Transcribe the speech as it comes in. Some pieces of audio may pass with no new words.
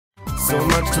so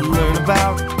much to learn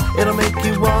about. It'll make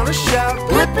you want to shout,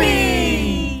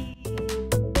 Blippi!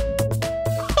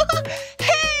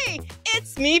 Hey,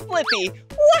 it's me, Blippi.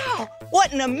 Wow,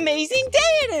 what an amazing day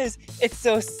it is. It's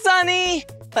so sunny.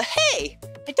 But hey,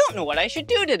 I don't know what I should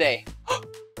do today.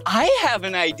 I have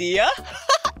an idea.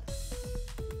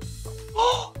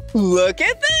 Look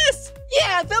at this.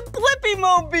 Yeah, the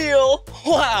Blippi-mobile.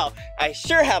 Wow, I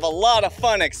sure have a lot of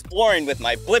fun exploring with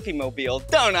my Blippi-mobile,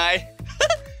 don't I?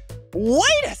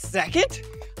 Wait a second.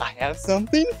 I have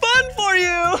something fun for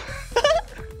you.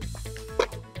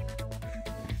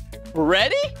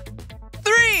 Ready?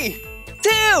 3, 2,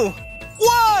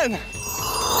 1.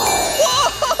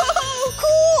 Whoa,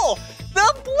 cool!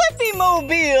 The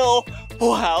Blippi-mobile.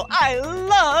 Wow, I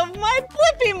love my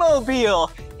Blippi-mobile.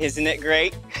 Isn't it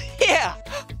great? Yeah,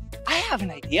 I have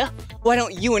an idea. Why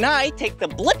don't you and I take the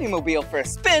Blippi-mobile for a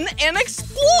spin and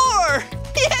explore?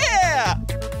 Yeah!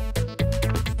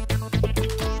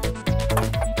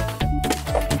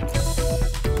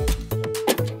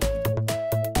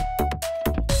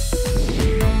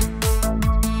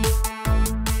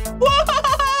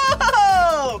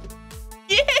 Whoa!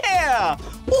 Yeah!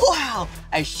 Wow,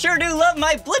 I sure do love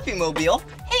my Blippi-mobile.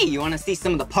 Hey, you want to see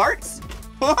some of the parts?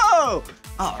 Whoa!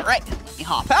 All right, let me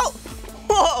hop out.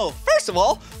 Whoa, first of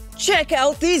all, check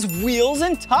out these wheels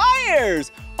and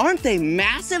tires. Aren't they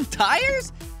massive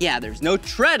tires? Yeah, there's no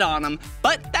tread on them,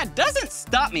 but that doesn't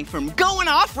stop me from going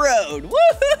off-road.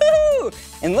 Woohoo!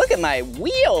 And look at my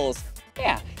wheels.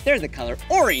 Yeah, they're the color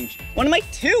orange, one of my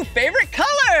 2 favorite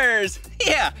colors.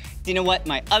 Yeah, do you know what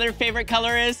my other favorite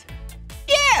color is?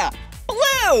 Yeah,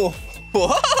 blue.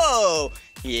 Whoa!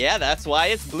 Yeah, that's why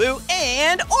it's blue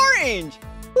and orange.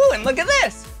 Ooh, and look at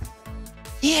this.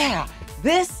 Yeah,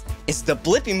 this is the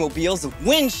Blippi-mobile's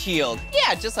windshield.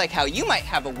 Yeah, just like how you might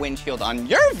have a windshield on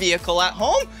your vehicle at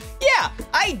home. Yeah,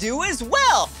 I do as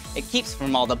well. It keeps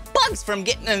from all the bugs from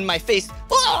getting in my face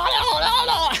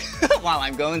while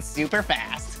I'm going super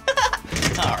fast.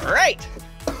 All right.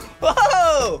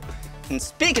 Whoa! And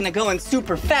speaking of going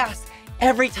super fast,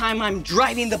 every time I'm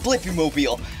driving the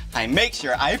Blippi-mobile, I make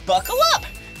sure I buckle up.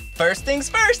 First things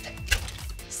first,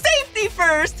 safety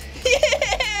first.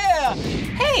 Yeah!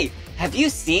 Hey, have you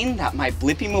seen that my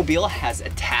Blippi-mobile has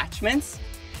attachments?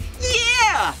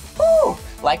 Yeah! Ooh,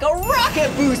 like a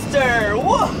rocket booster!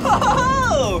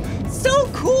 Whoa! So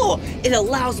cool! It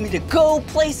allows me to go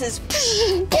places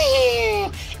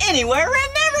anywhere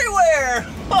and everywhere!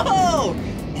 Whoa!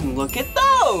 And look at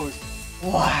those!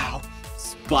 Wow!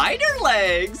 Spider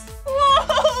legs!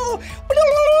 Whoa!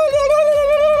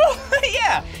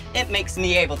 Yeah, it makes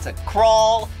me able to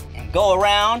crawl and go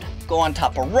around, go on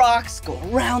top of rocks, go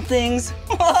around things.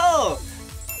 Whoa!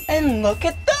 And look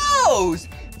at those!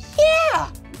 Yeah!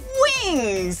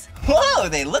 Wings! Whoa,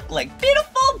 they look like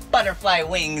beautiful butterfly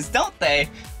wings, don't they?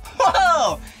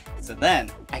 Whoa! So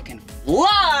then I can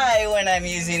fly when I'm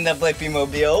using the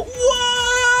Blippi-mobile.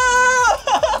 Whoa!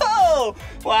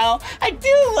 Wow, I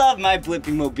do love my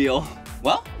Blippi-mobile.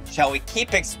 Well, shall we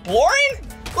keep exploring?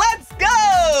 Let's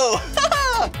go!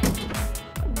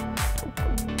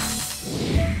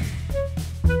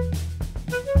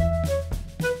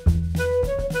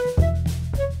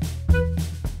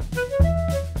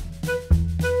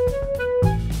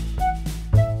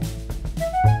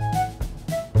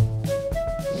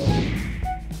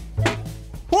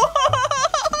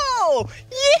 Whoa!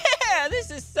 Yeah,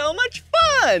 this is so much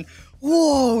fun!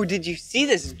 Whoa, did you see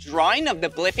this drawing of the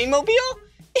Blippi-mobile?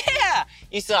 Yeah,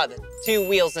 you saw the 2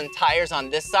 wheels and tires on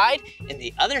this side, and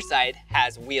the other side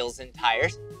has wheels and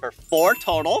tires for 4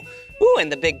 total. Ooh,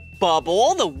 and the big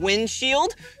bubble, the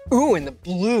windshield. Ooh, and the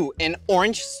blue and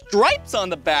orange stripes on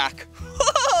the back.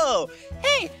 Whoa!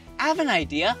 Hey, I have an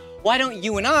idea. Why don't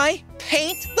you and I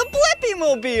paint the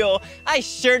Blippi-mobile? I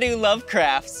sure do love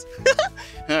crafts.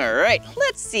 All right,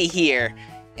 let's see here.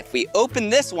 If we open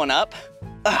this one up,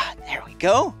 there we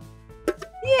go.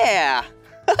 Yeah.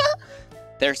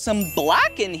 There's some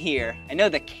black in here. I know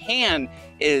the can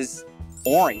is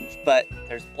orange, but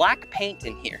there's black paint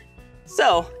in here.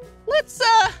 So let's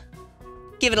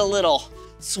give it a little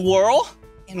swirl.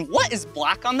 And what is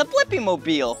black on the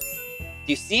Blippi-mobile? Do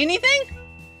you see anything?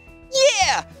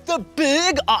 Yeah, the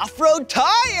big off-road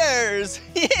tires.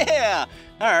 Yeah.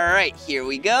 All right, here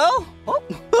we go. Oh,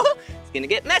 it's gonna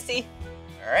get messy.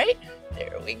 All right,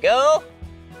 there we go.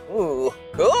 Ooh,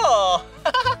 cool.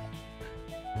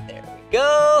 There we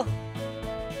go.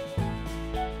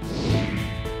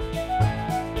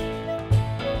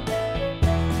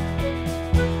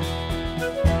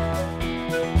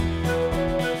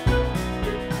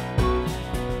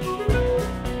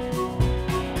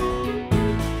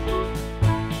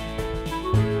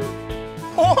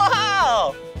 Wow,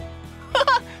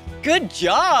 good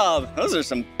job. Those are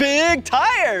some big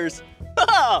tires.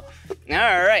 Oh,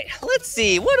 all right, let's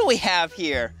see. What do we have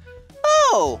here?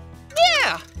 Oh,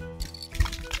 yeah.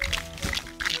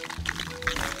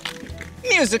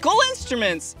 Musical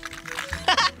instruments.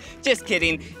 Just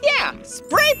kidding. Yeah,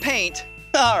 spray paint.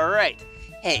 All right.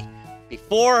 Hey,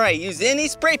 before I use any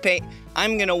spray paint,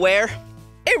 I'm gonna wear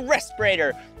a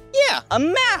respirator. Yeah, a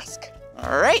mask.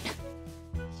 All right.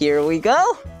 Here we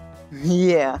go.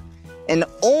 Yeah. And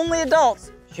only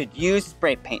adults should use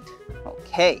spray paint.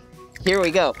 Okay, here we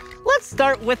go. Let's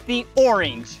start with the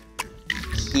orange.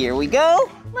 Here we go.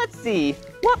 Let's see,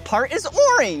 what part is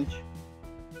orange?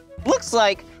 Looks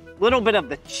like a little bit of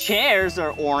the chairs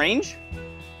are orange.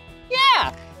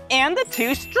 Yeah, and the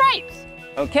two stripes.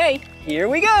 Okay, here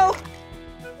we go.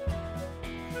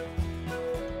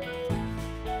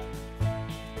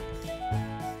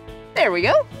 There we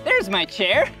go, there's my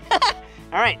chair.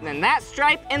 All right, then that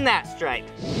stripe and that stripe.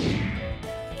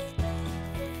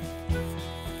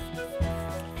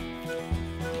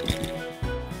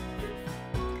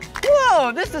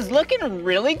 Whoa, this is looking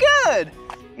really good.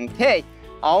 Okay,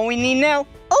 all we need now,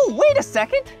 oh, wait a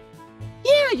second.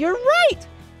 Yeah, you're right.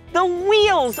 The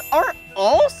wheels are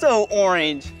also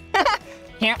orange.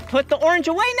 Can't put the orange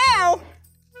away now.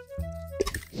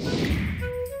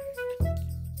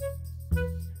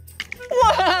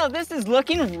 Wow, this is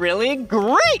looking really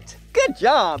great. Good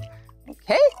job.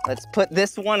 Okay, let's put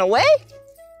this one away.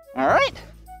 All right,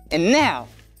 and now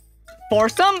for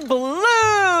some blue.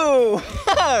 All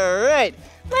right,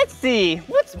 let's see,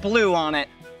 what's blue on it?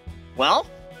 Well,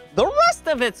 the rest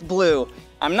of it's blue.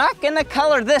 I'm not gonna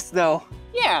color this though.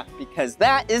 Yeah, because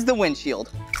that is the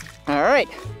windshield. All right,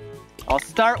 I'll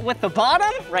start with the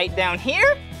bottom right down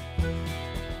here.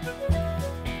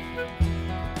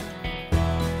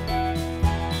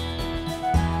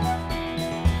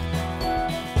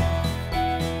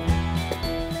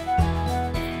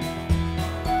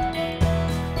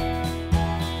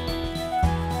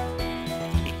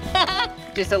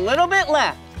 Just a little bit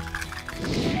left.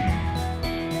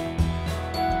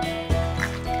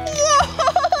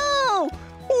 Whoa!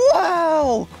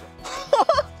 Wow!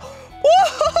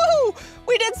 Whoa!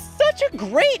 We did such a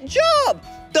great job!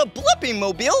 The Blippi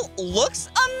Mobile looks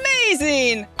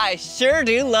amazing! I sure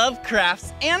do love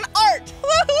crafts and art!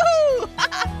 Woohoo!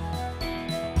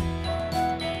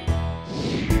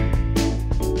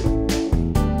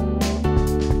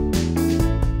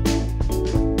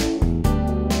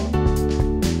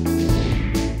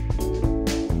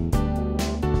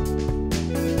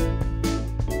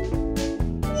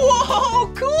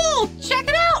 Whoa, cool! Check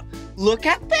it out! Look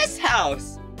at this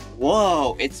house!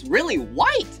 Whoa, it's really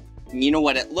white. You know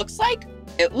what it looks like?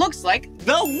 It looks like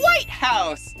the White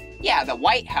House! Yeah, the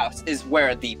White House is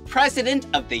where the President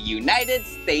of the United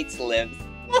States lives.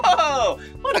 Whoa,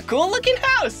 what a cool looking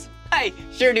house! I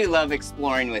sure do love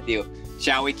exploring with you.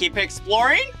 Shall we keep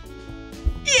exploring?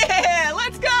 Yeah,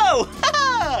 let's go!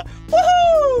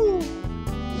 Woohoo!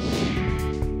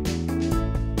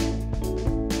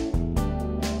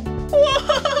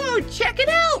 Whoa, check it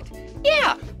out!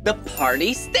 Yeah, the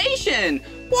party station.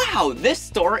 Wow, this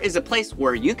store is a place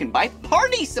where you can buy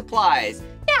party supplies.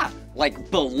 Yeah, like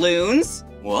balloons.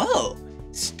 Whoa,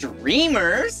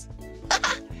 streamers.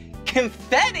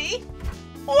 Confetti.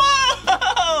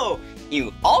 Whoa!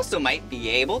 You also might be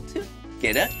able to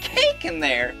get a cake in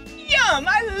there. Yum,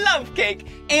 I love cake.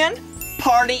 And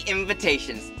party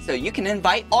invitations, so you can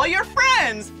invite all your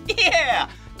friends. Yeah,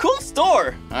 cool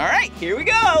store. All right, here we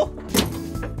go.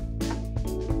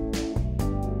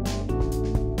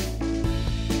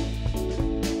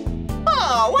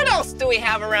 Oh, what else do we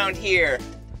have around here?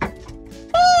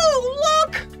 Oh,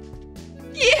 look!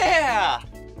 Yeah!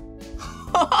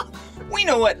 We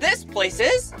know what this place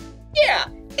is. Yeah,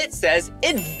 it says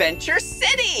Adventure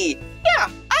City. Yeah,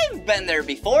 I've been there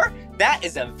before. That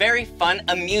is a very fun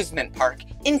amusement park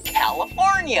in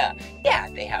California. Yeah,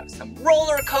 they have some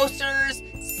roller coasters,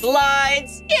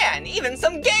 slides, yeah, and even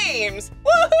some games.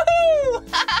 Woohoo!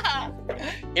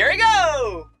 Here we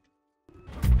go!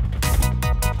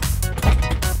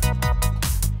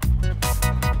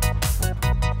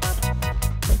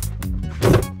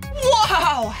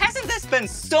 Wow, hasn't this been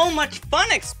so much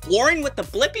fun exploring with the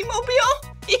Blippi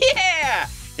Mobile? Yeah,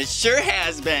 it sure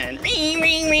has been. Ree,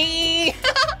 ree, ree.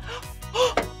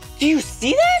 Do you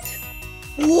see that?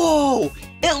 Whoa,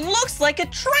 it looks like a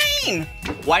train.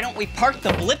 Why don't we park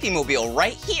the Blippi Mobile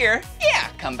right here? Yeah,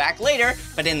 come back later,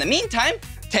 but in the meantime,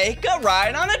 take a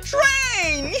ride on a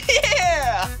train.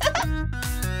 Yeah.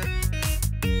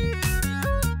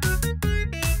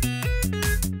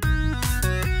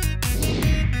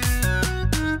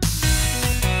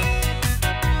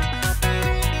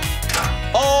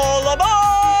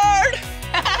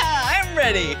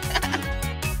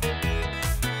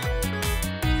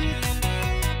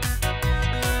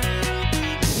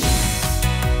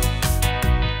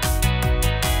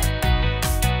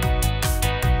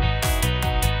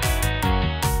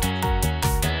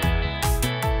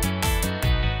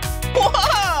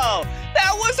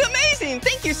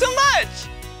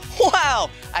 Wow,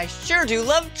 I sure do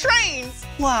love trains.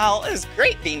 Wow, it was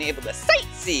great being able to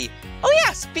sightsee. Oh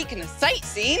yeah, speaking of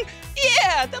sightseeing,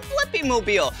 yeah, the Blippi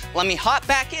mobile. Let me hop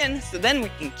back in so then we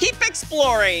can keep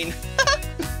exploring.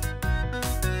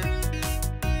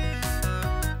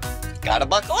 Gotta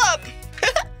buckle up.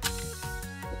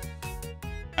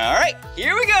 All right,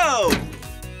 here we go.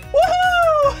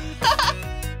 Woohoo!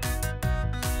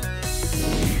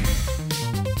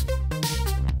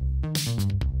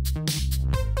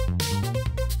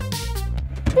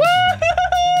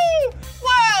 Woohoo!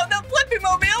 Wow, the Blippi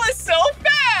mobile is so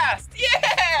fast!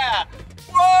 Yeah!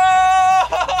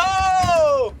 Whoa!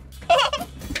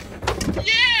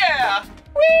 Yeah!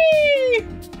 Whee!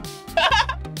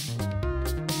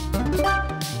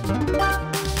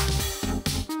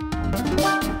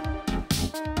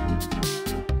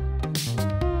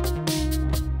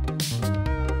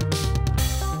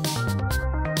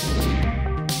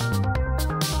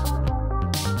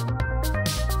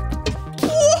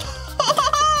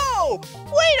 Whoa!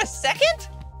 Wait a second!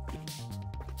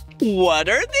 What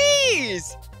are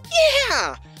these?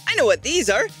 Yeah! I know what these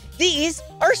are. These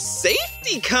are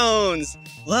safety cones.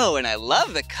 Whoa, and I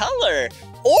love the color.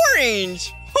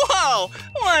 Orange! Whoa!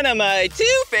 One of my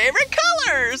two favorite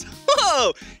colors!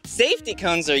 Whoa! Safety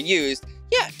cones are used,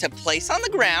 to place on the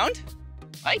ground,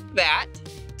 like that,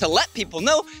 to let people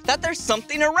know that there's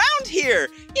something around here.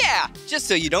 Yeah, just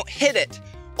so you don't hit it.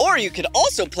 Or you could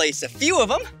also place a few of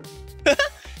them.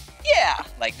 Yeah,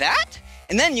 like that.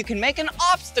 And then you can make an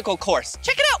obstacle course.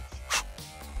 Check it out.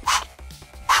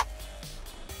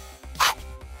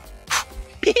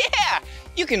 Yeah,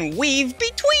 you can weave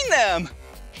between them.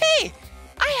 Hey,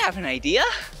 I have an idea.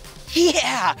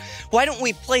 Yeah, why don't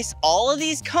we place all of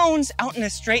these cones out in a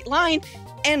straight line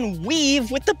and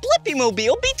weave with the Blippi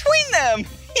mobile between them?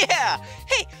 Yeah,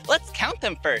 hey, let's count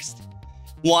them first.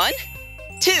 1,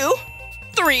 2,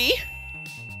 3,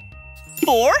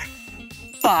 4,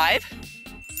 5,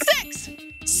 6.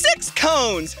 6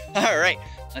 cones. All right,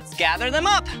 let's gather them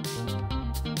up.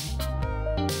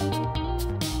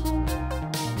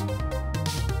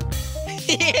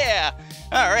 Yeah,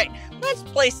 all right, let's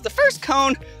place the first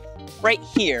cone right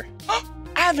here. I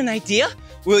have an idea.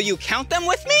 Will you count them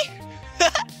with me?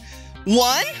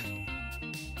 1,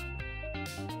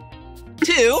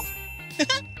 2,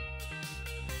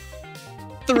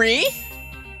 3,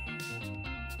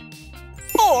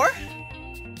 4,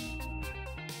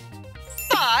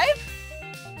 5,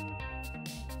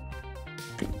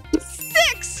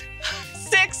 6.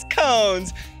 6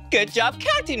 cones. Good job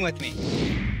counting with me.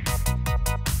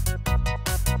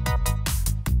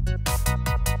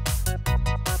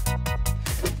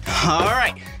 All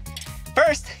right,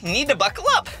 first you need to buckle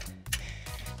up.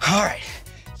 All right,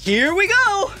 here we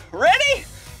go. Ready?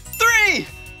 3,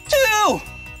 2,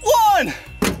 1.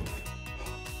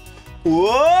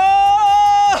 Whoa!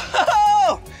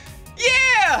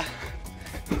 Yeah!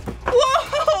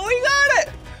 Whoa, we got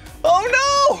it! Oh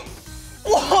no!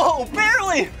 Whoa,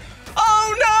 barely!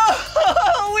 Oh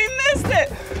no! We missed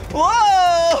it!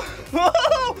 Whoa!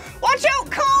 Whoa! Watch out,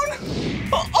 cone!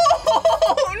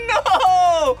 Oh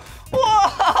no!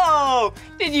 Whoa!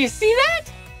 Did you see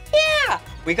that? Yeah,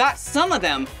 we got some of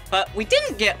them, but we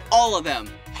didn't get all of them.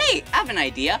 Hey, I have an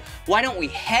idea. Why don't we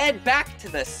head back to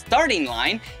the starting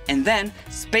line and then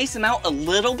space them out a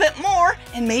little bit more,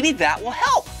 and maybe that will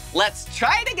help. Let's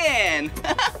try it again.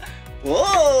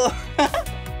 Whoa.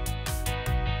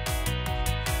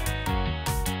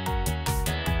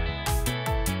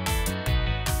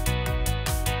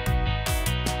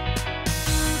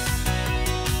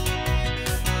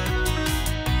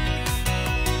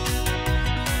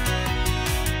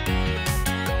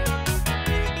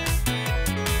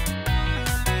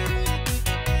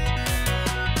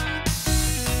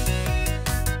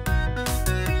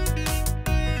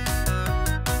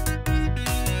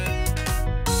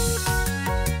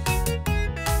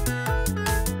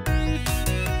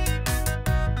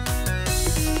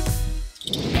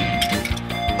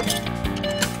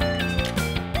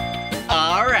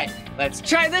 Let's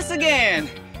try this again.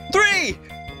 3,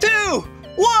 2,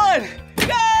 1,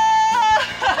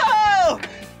 go!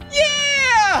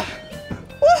 Yeah!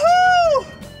 Woohoo!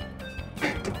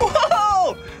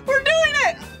 Whoa! We're doing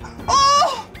it!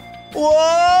 Oh!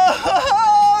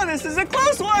 Whoa! This is a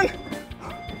close one.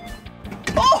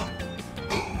 Oh!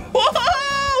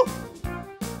 Whoa!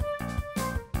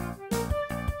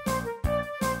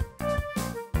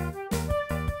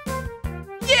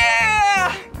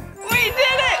 Yeah! We did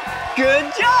it!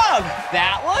 Good job!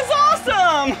 That was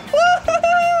awesome!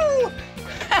 Woohoo!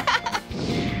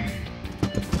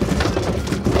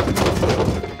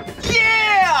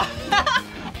 Yeah!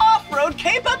 Off-road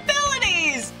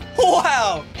capabilities! Wow!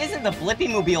 Wow! Isn't the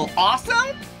Blippi-mobile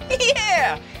awesome?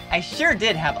 Yeah! I sure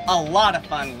did have a lot of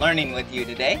fun learning with you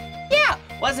today. Yeah,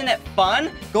 wasn't it fun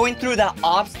going through that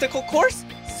obstacle course?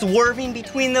 Swerving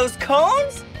between those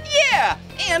cones? Yeah,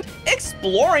 and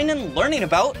exploring and learning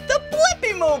about the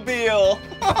Blippi-mobile.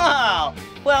 Wow!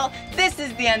 Well, this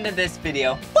is the end of this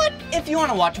video, but if you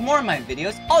want to watch more of my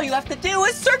videos, all you have to do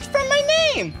is search for my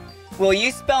name. Will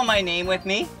you spell my name with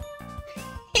me?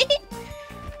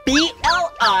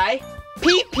 B-L-I-P-P-I,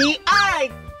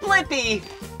 Blippi.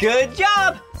 Good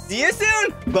job. See you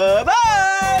soon.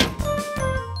 Bye-bye.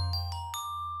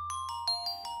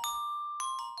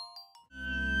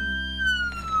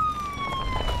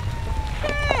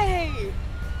 Hey,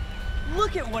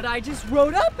 look at what I just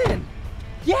rode up in.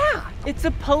 Yeah, it's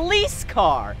a police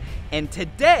car. And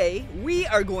today, we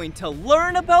are going to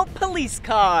learn about police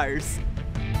cars.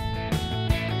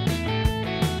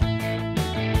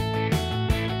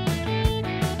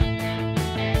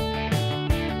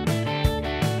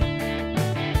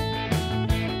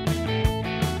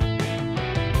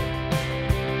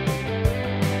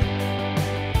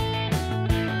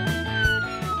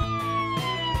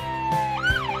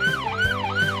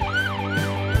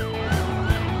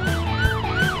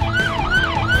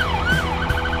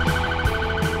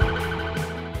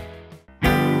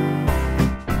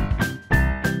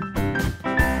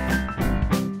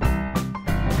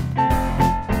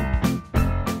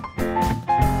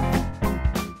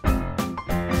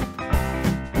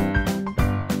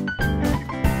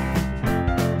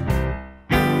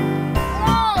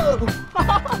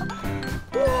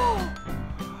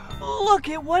 Look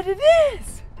at what it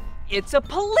is! It's a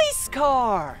police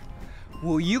car!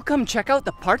 Will you come check out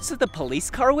the parts of the police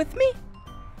car with me?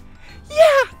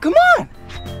 Yeah, come on!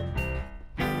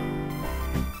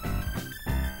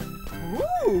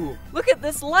 Ooh, look at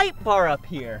this light bar up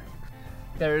here.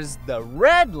 There's the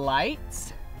red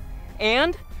lights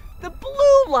and the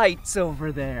blue lights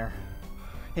over there.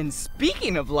 And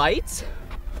speaking of lights,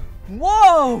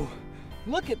 whoa!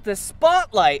 Look at the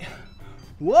spotlight.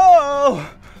 Whoa!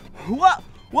 Whoa!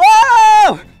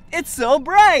 Whoa! It's so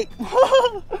bright!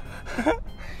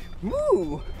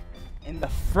 Ooh! And the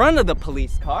front of the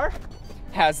police car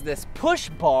has this push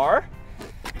bar.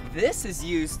 This is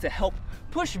used to help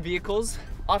push vehicles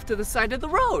off to the side of the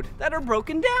road that are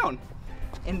broken down.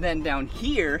 And then down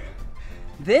here,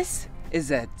 this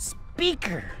is a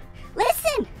speaker.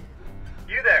 Listen!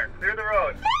 You there, clear the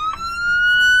road.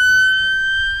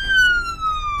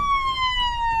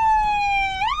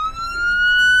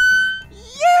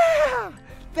 Yeah!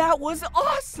 That was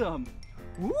awesome!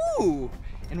 Ooh!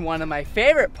 And one of my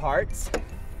favorite parts,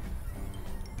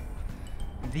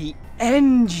 the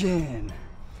engine.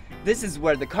 This is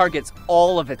where the car gets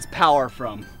all of its power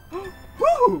from.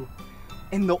 Woo!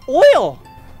 And the oil.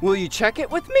 Will you check it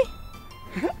with me?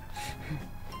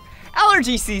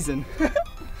 Allergy season.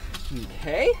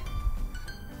 Okay.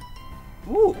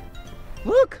 Ooh,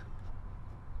 look.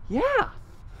 Yeah,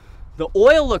 the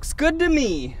oil looks good to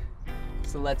me.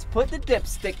 So let's put the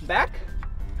dipstick back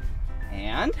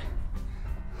and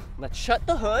let's shut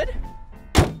the hood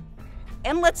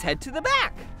and let's head to the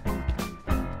back.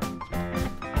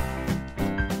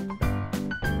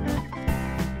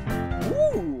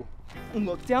 Ooh, and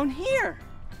look down here.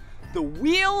 The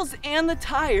wheels and the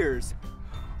tires.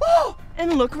 Oh,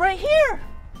 and look right here.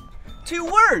 2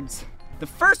 words. The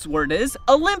first word is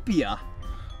Olympia.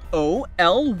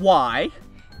 O-L-Y-M-P-I-A.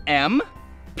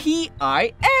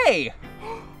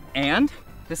 And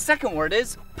the second word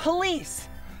is police.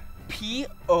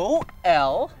 P-O-L-I-C-E.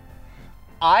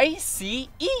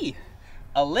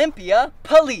 Olympia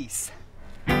Police.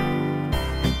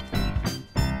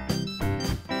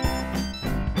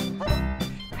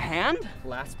 And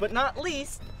last but not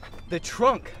least, the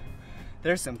trunk.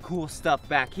 There's some cool stuff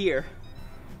back here.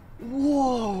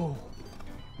 Whoa!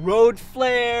 Road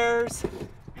flares.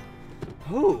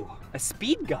 Ooh, a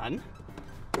speed gun.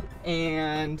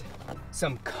 And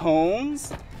some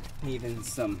cones, and even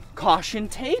some caution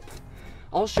tape.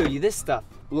 I'll show you this stuff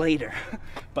later.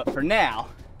 But for now,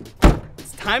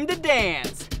 it's time to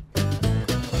dance.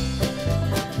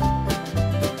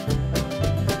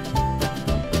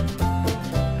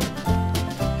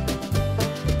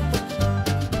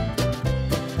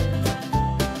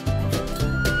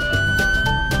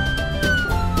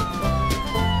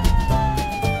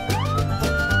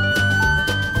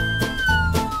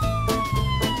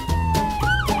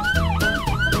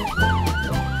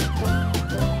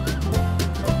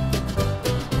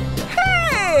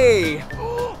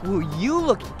 Will you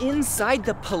look inside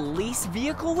the police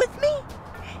vehicle with me?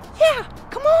 Yeah,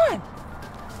 come on.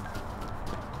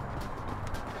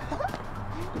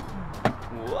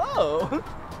 Whoa!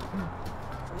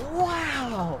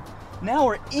 Wow! Now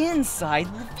we're inside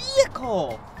the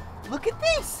vehicle. Look at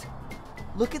this.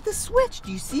 Look at the switch.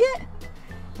 Do you see it?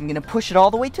 I'm gonna push it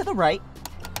all the way to the right,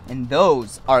 and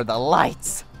those are the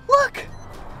lights. Look!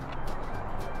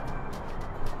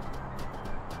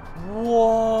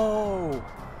 Whoa!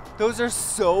 Those are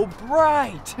so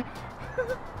bright.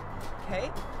 Okay,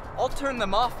 I'll turn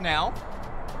them off now.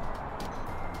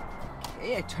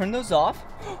 Okay, I turn those off,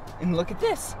 and look at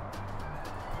this.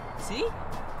 See?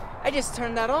 I just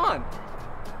turned that on.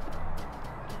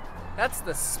 That's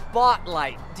the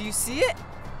spotlight. Do you see it?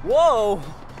 Whoa!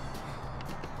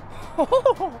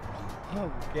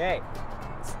 Okay,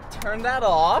 let's turn that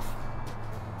off.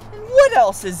 And what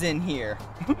else is in here?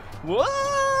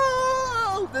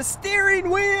 Whoa! The steering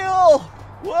wheel!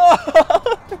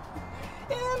 Whoa!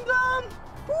 And,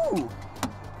 ooh,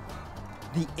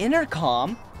 the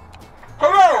intercom.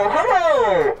 Hello,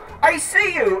 hello! I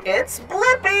see you, it's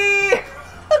Blippi!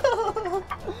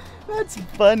 That's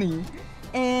funny.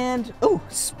 And, oh,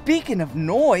 speaking of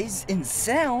noise and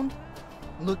sound,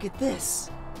 look at this.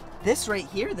 This right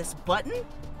here, this button.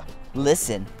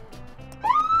 Listen.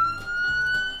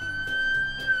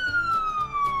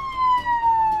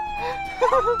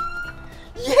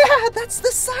 Yeah, that's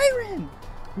the siren.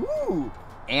 Ooh,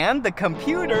 and the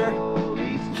computer.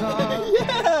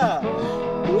 Yeah.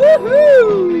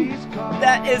 Woohoo!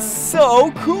 That is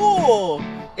so cool.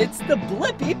 It's the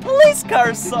Blippi police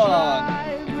car song.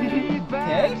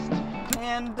 Okay,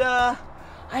 and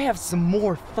I have some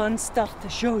more fun stuff to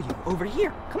show you over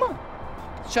here. Come on,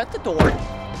 shut the door.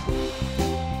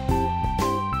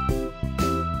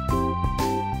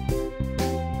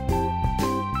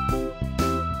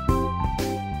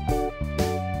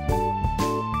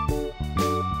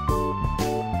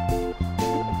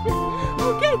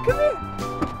 Okay, come here.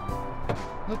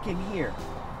 Look in here.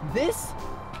 This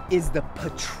is the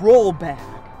patrol bag.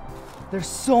 There's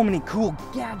so many cool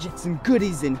gadgets and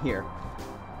goodies in here.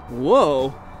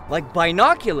 Whoa, like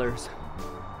binoculars.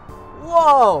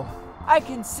 Whoa, I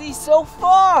can see so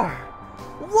far.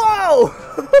 Whoa,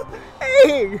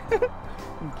 hey.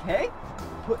 Okay,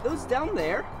 put those down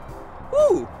there.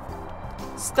 Ooh,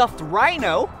 stuffed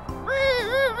rhino.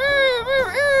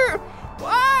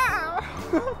 Wow.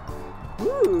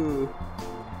 Ooh,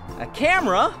 a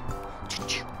camera.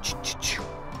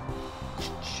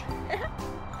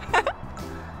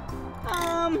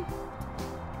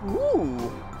 Ooh,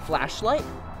 flashlight.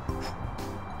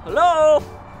 Hello?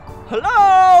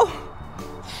 Hello?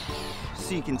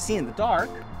 So you can see in the dark.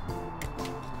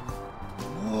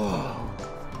 Whoa.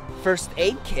 First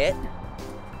aid kit.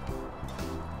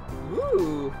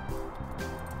 Ooh.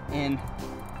 And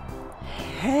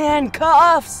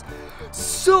handcuffs.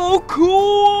 So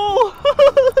cool.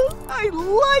 I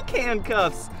like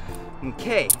handcuffs.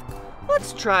 Okay,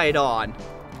 let's try it on.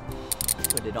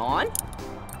 Put it on.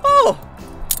 Oh,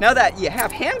 now that you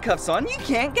have handcuffs on, you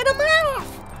can't get them off.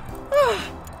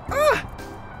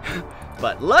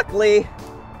 But luckily,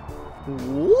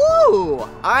 whoa,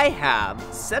 I have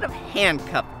a set of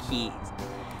handcuff keys.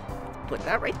 Put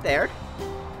that right there.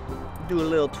 Do a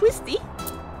little twisty,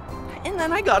 and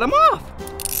then I got them off.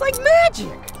 It's like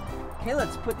magic. Okay,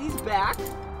 let's put these back.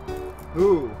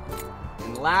 Ooh,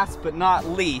 and last but not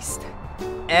least,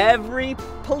 every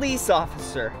police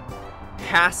officer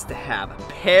has to have a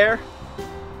pair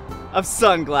of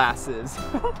sunglasses.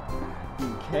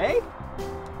 Okay.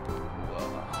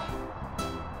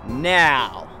 Whoa.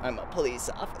 Now I'm a police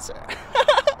officer.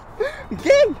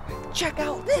 Okay, check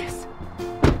out this.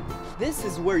 This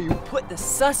is where you put the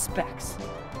suspects.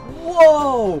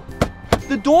 Whoa!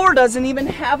 The door doesn't even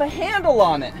have a handle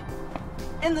on it.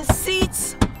 And the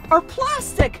seats are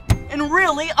plastic and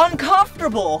really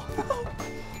uncomfortable.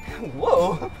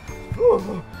 Whoa.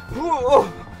 Whoa.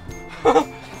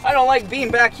 I don't like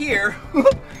being back here.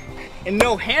 And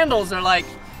no handles are like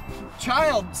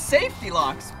child safety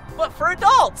locks, but for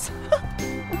adults.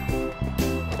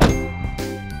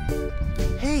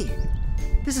 Hey,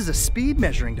 this is a speed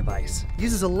measuring device. It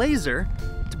uses a laser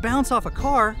to bounce off a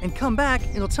car and come back,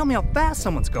 and it'll tell me how fast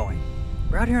someone's going.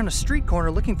 We're out here on a street corner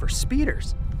looking for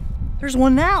speeders. There's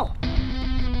one now.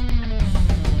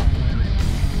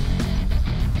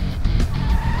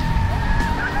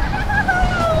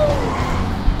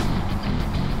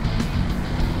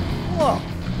 Whoa,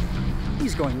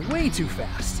 he's going way too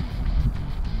fast.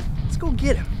 Let's go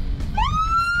get him.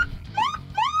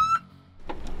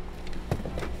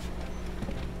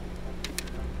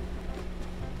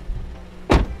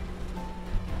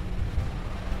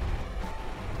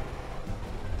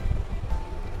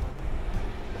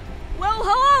 Well,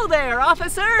 hello there,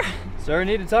 officer. Sir, I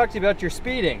need to talk to you about your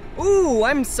speeding. Ooh,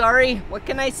 I'm sorry. What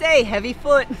can I say? Heavy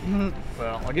foot.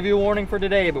 Well, I'll give you a warning for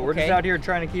today, but we're just out here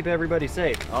trying to keep everybody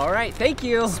safe. All right, thank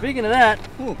you. Speaking of that,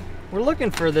 we're looking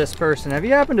for this person. Have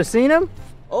you happened to seen him?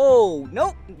 Oh,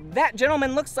 nope. That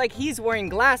gentleman looks like he's wearing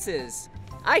glasses.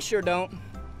 I sure don't.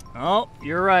 Oh,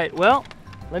 you're right. Well,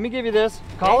 let me give you this.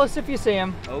 Call us if you see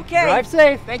him. Okay. Drive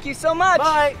safe. Thank you so much.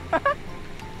 Bye.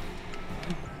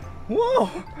 Whoa,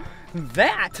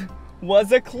 that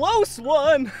was a close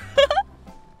one.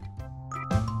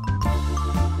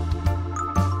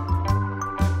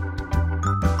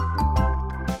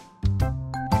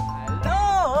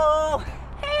 Hello.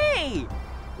 Hey,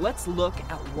 let's look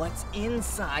at what's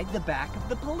inside the back of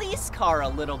the police car a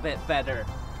little bit better.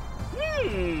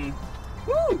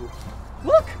 Ooh,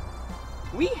 look,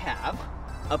 we have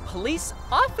a police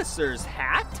officer's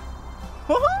hat.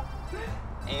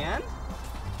 And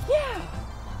yeah,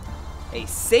 a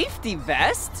safety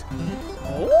vest.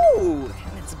 Oh,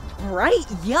 and it's bright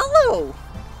yellow.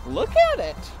 Look at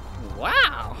it.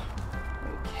 Wow.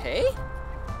 Okay.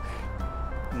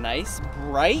 Nice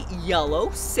bright yellow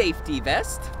safety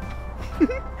vest.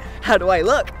 How do I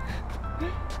look?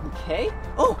 Okay.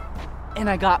 Oh, and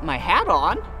I got my hat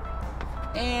on.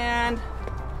 And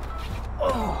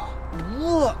oh,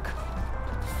 look.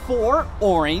 4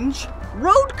 orange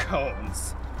road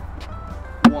cones.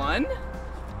 1,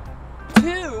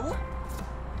 2,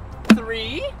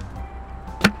 3,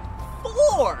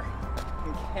 4.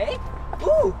 Okay.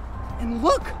 Ooh, and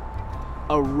look,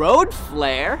 a road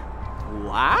flare.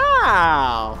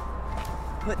 Wow.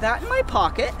 Put that in my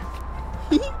pocket.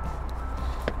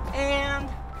 And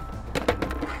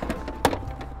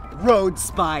road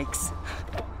spikes.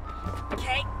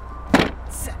 Okay,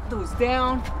 set those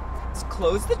down. Let's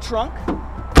close the trunk.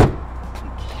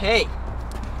 Okay.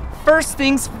 First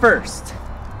things first.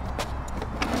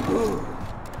 Ooh,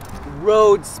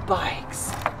 road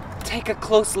spikes. Take a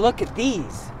close look at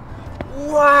these.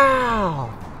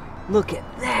 Wow, look at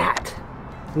that.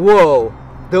 Whoa,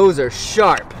 those are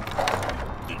sharp.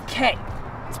 Okay,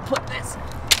 let's put this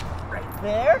right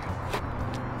there.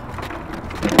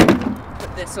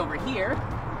 Put this over here.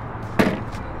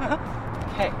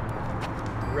 Okay,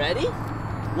 ready?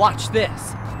 Watch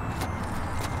this.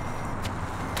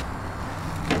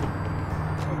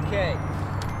 Okay,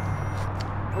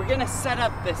 we're gonna set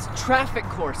up this traffic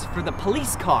course for the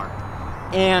police car.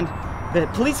 And the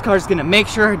police car is gonna make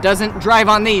sure it doesn't drive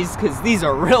on these because these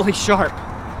are really sharp.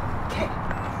 Okay,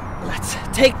 let's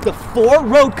take the 4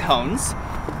 road cones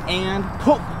and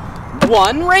put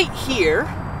one right here.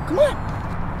 Come on.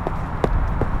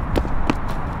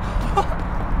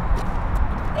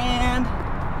 And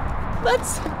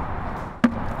let's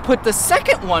put the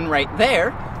second one right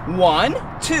there. 1,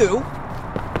 2.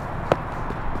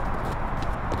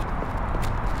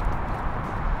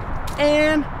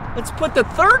 And let's put the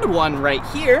third one right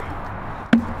here.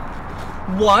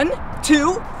 1,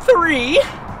 2, 3.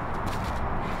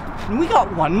 And we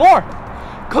got one more.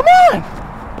 Come on.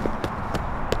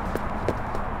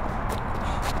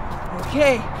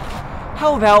 Okay,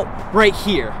 how about right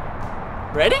here?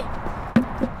 Ready?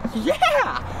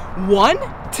 Yeah. 1,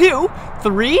 2,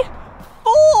 3,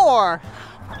 4.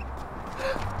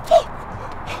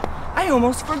 I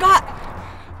almost forgot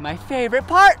my favorite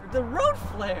part, the road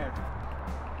flare.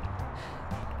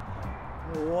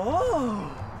 Whoa.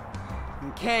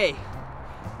 Okay,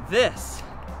 this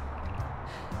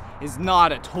is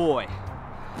not a toy.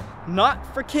 Not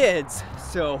for kids,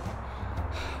 so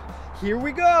here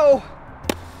we go.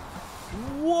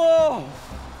 Whoa.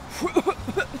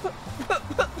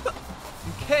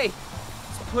 Okay,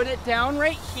 let's put it down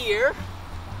right here.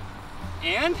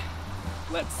 And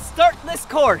let's start this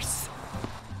course.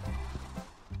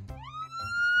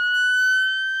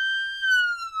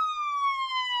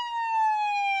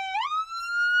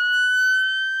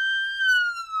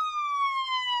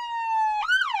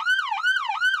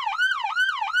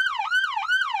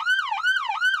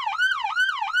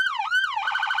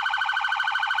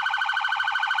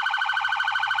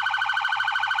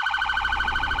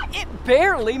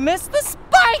 Barely missed the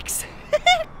spikes.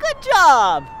 Good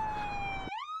job.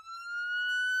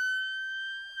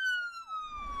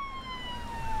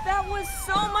 That was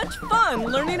so much fun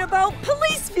learning about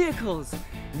police vehicles.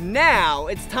 Now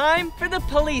it's time for the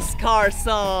police car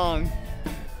song.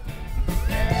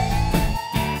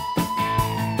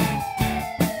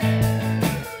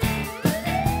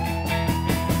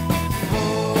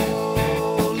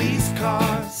 Police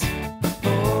cars,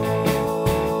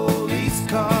 police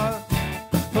cars,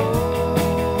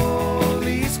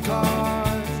 police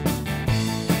cars.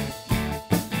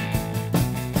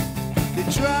 They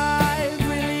drive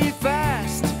really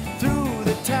fast through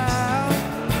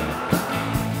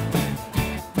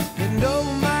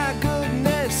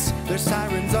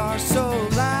sirens are so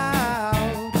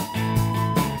loud.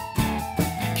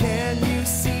 Can you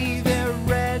see their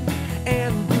red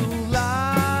and blue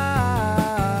lights,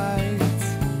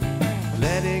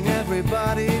 letting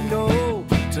everybody know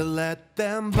to let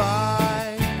them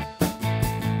by?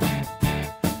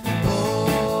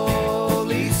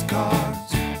 Police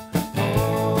cars,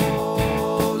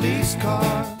 police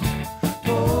cars,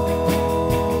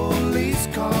 police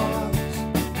cars.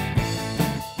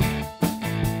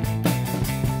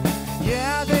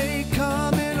 Yeah, they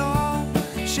come in all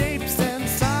shapes and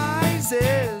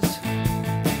sizes.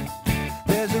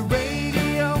 There's a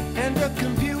radio and a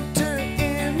computer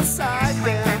inside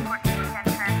them.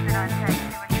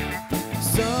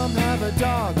 Some have a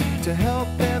dog to help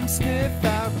them sniff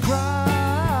out crime.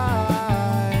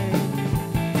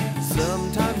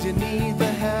 Sometimes you need the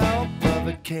help of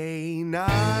a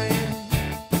canine.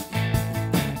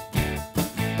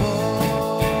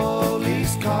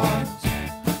 Police cars,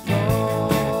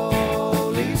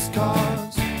 police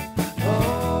cars,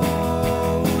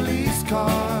 police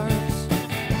cars.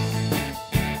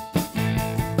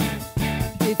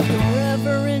 If you're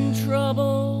ever in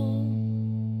trouble,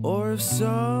 or if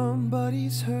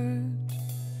somebody's hurt,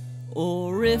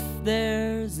 or if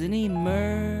there's an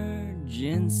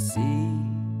emergency,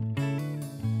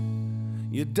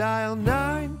 you dial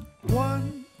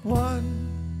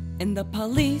 911. and the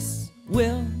police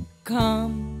will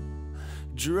come.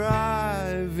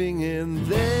 Driving in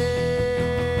there,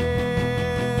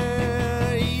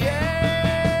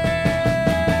 yeah.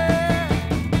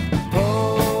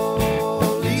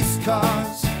 Police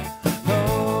cars,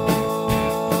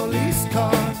 police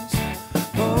cars,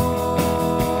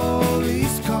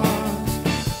 police cars,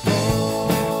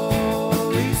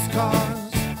 police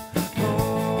cars,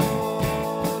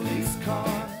 police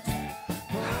cars.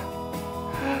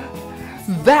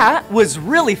 That was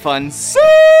really fun singing,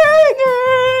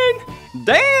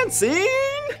 dancing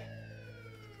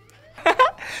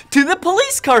to the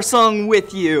police car song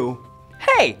with you.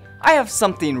 Hey, I have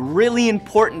something really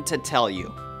important to tell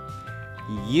you.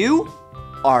 You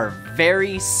are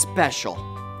very special.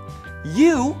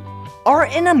 You are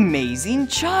an amazing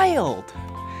child.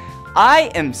 I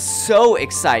am so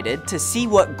excited to see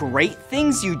what great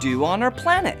things you do on our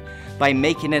planet by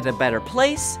making it a better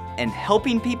place and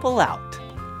helping people out.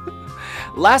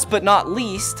 Last but not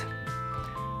least,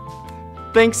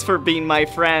 thanks for being my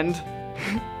friend.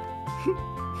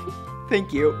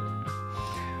 Thank you.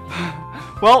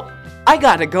 Well, I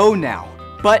gotta go now.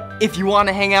 But if you want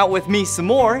to hang out with me some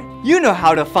more, you know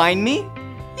how to find me.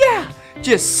 Yeah,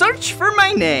 just search for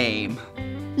my name.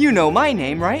 You know my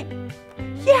name, right?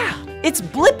 Yeah, it's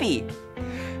Blippi.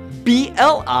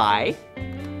 B-L-I-P-P-I.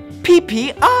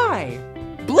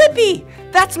 Blippi,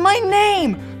 that's my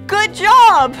name. Good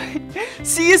job.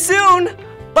 See you soon.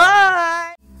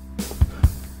 Bye.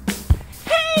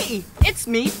 Hey, it's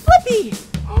me, Blippi.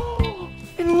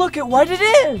 And look at what it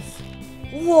is.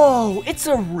 Whoa, it's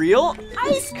a real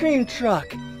ice cream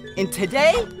truck. And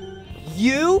today,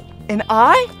 you and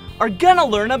I are gonna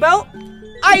learn about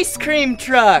ice cream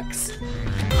trucks.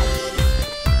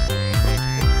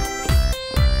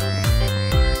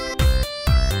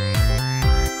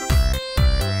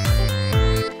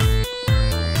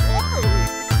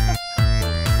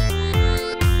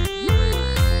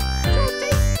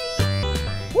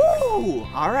 Woo!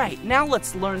 All right, now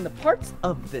let's learn the parts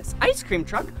of this ice cream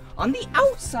truck on the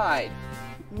outside.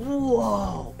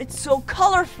 Whoa, it's so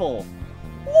colorful.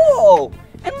 Whoa,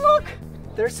 and look,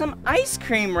 there's some ice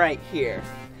cream right here.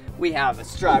 We have a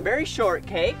strawberry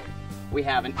shortcake, we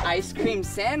have an ice cream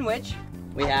sandwich,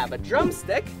 we have a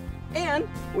drumstick, and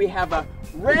we have a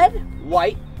red,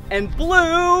 white, and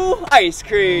blue ice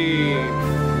cream.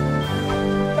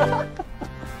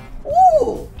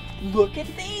 Ooh, look at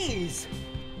these.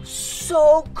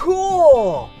 So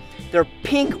cool. They're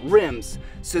pink rims,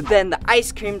 so then the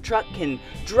ice cream truck can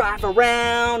drive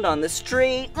around on the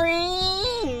street.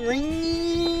 Ring,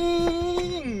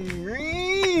 ring,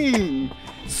 ring.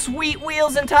 Sweet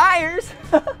wheels and tires.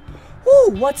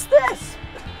 Ooh, what's this?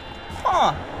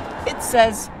 Huh, it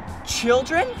says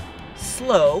children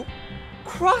slow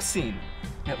crossing.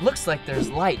 It looks like there's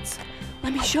lights.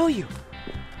 Let me show you.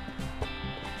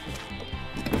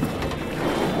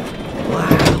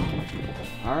 Wow.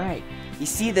 All right, you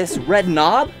see this red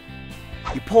knob?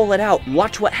 You pull it out and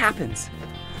watch what happens.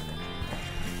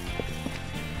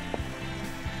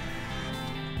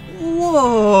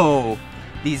 Whoa!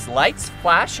 These lights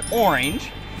flash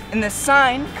orange and the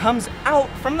sign comes out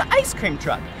from the ice cream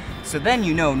truck. So then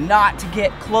you know not to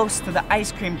get close to the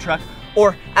ice cream truck,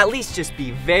 or at least just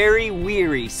be very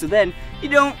weary so then you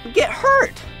don't get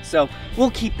hurt. So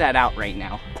we'll keep that out right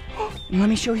now. Let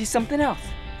me show you something else.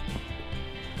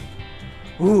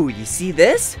 Ooh, you see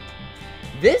this?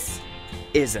 This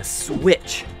is a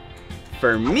switch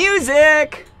for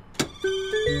music.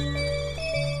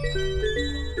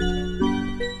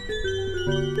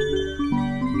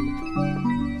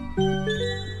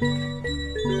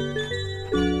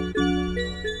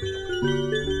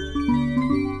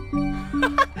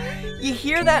 You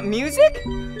hear that music?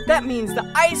 That means the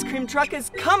ice cream truck is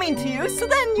coming to you, so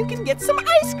then you can get some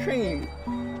ice cream.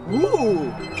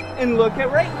 Ooh, and look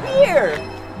at right here.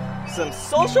 Some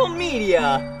social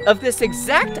media of this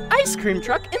exact ice cream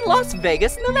truck in Las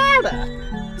Vegas,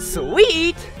 Nevada.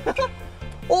 Sweet.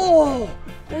 Oh,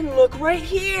 and look right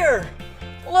here.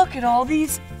 Look at all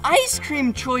these ice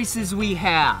cream choices we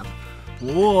have.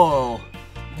 Whoa,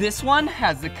 this one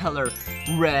has the color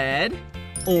red,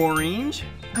 orange,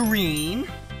 green.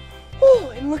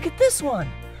 Oh, and look at this one.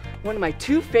 One of my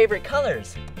two favorite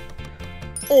colors.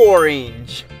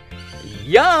 Orange.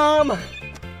 Yum.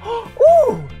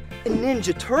 Ooh, a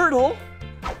Ninja Turtle.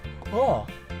 Oh,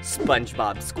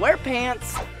 SpongeBob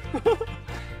SquarePants.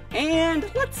 And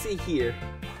let's see here.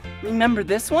 Remember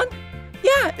this one?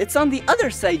 Yeah, it's on the other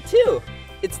side too.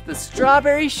 It's the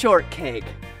strawberry shortcake.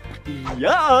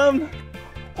 Yum.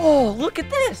 Oh, look at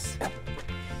this.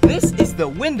 This is the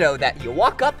window that you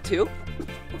walk up to.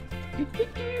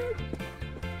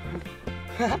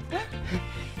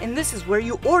 And this is where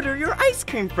you order your ice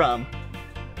cream from.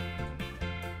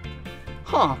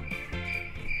 Huh.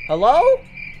 Hello?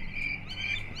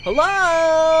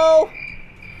 Hello?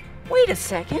 Wait a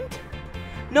second.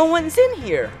 No one's in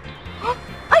here.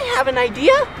 I have an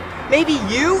idea. Maybe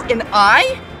you and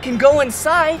I can go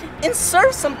inside and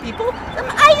serve some people some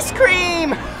ice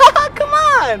cream. Come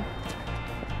on.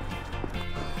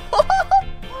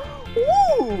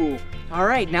 Woo! All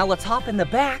right, now let's hop in the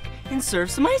back and serve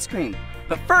some ice cream.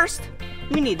 But first,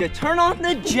 we need to turn on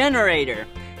the generator.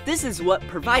 This is what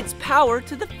provides power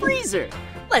to the freezer.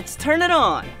 Let's turn it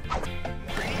on.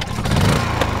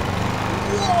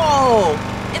 Whoa!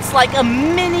 It's like a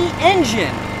mini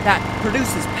engine that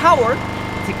produces power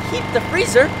to keep the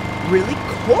freezer really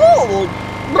cold.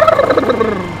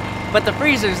 But the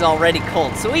freezer's already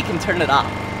cold, so we can turn it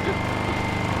off.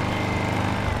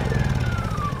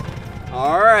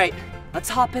 All right, let's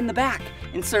hop in the back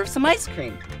and serve some ice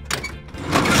cream.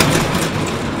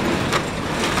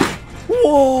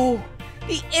 Whoa,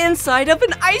 the inside of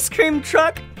an ice cream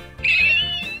truck.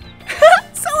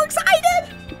 So excited.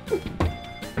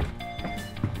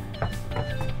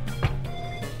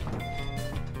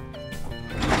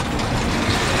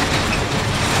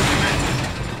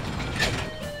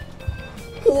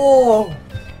 Whoa,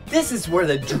 this is where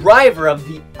the driver of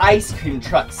the ice cream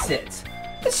truck sits.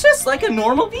 It's just like a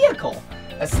normal vehicle.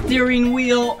 A steering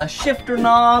wheel, a shifter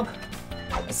knob,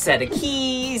 a set of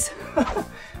keys.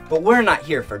 But we're not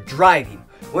here for driving.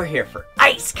 We're here for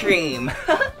ice cream.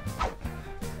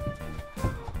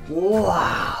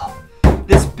 Wow.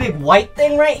 This big white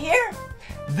thing right here,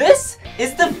 this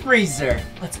is the freezer.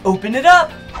 Let's open it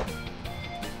up.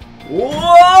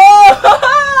 Whoa!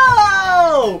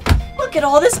 Look at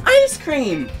all this ice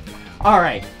cream. All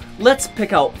right, let's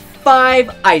pick out 5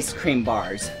 ice cream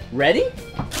bars. Ready?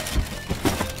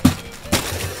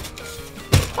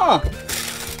 Huh.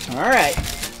 All right.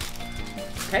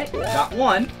 Okay, got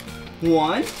one.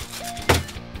 1.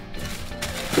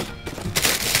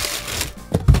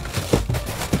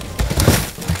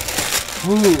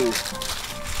 Ooh.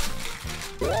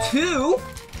 2.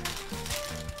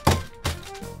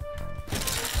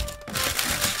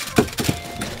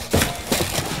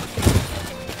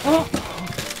 Oh,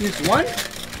 here's 1.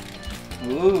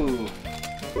 Ooh.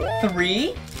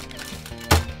 3.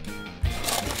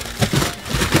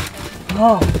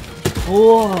 Oh.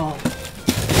 Whoa.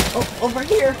 Oh, over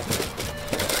here.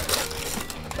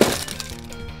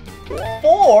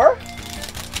 4.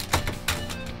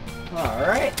 All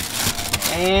right.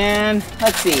 And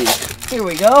let's see. Here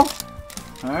we go.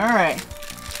 All right.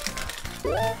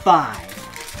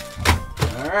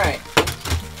 5. All right.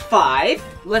 5.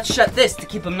 Let's shut this to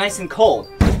keep them nice and cold.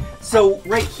 So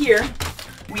right here,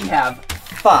 we have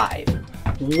 5.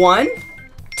 1,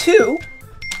 2,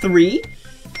 3,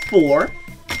 4,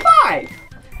 5.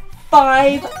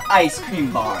 5 ice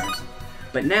cream bars.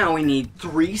 But now we need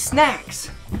 3 snacks.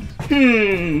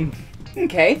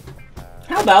 Okay.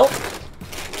 How about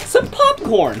some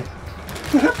popcorn?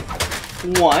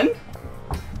 1.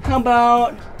 How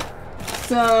about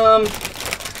some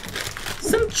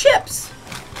chips?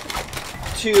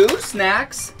 2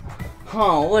 snacks.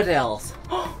 Oh, what else?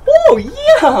 Oh,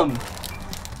 yum!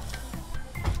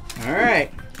 All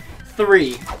right.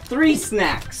 3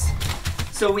 snacks.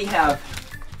 So we have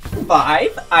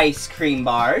 5 ice cream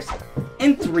bars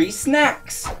and 3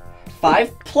 snacks.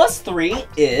 5 plus 3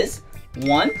 is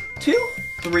 1, 2,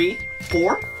 3,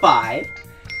 4, 5,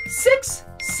 6,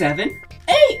 7,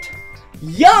 8.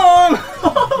 Yum!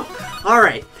 All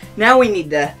right, now we need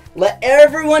to let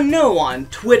everyone know on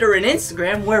Twitter and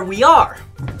Instagram where we are.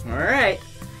 All right.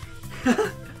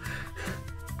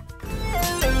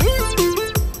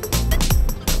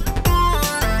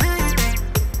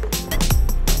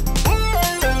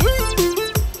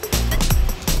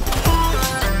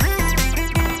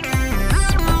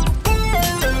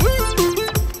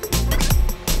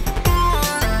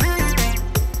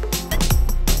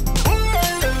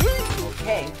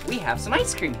 Have some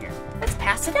ice cream here. Let's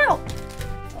pass it out.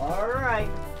 All right.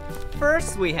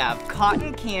 First we have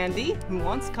cotton candy. Who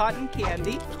wants cotton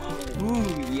candy? Ooh,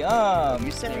 yum.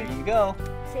 There you go.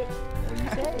 What do you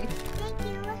say? Thank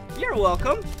you. You're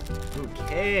welcome.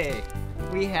 Okay.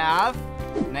 We have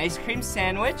an ice cream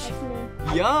sandwich.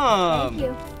 That's me. Yum. Thank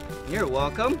you. You're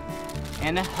welcome.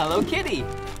 And a Hello Kitty.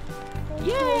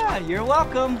 Yeah, you're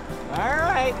welcome. All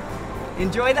right.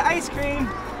 Enjoy the ice cream.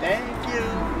 Thank you.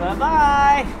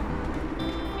 Bye-bye.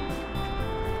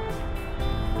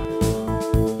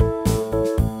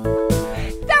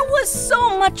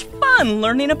 So much fun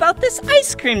learning about this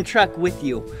ice cream truck with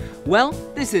you. Well,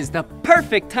 this is the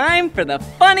perfect time for the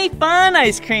funny fun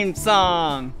ice cream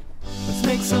song. Let's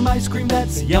make some ice cream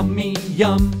that's yummy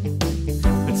yum.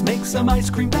 Let's make some ice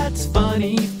cream that's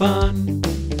funny fun.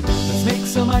 Let's make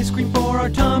some ice cream for our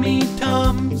tummy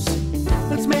tums.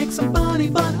 Let's make some funny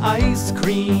fun ice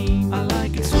cream. I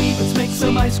like it sweet. Let's make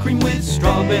some ice cream with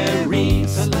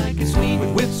strawberries. I like it sweet.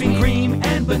 With whipping cream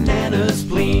and bananas,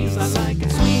 please. I like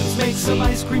it sweet. Let's make some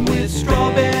ice cream with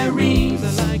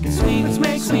strawberries. I like it sweet. Let's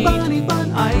make some funny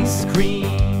fun ice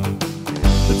cream.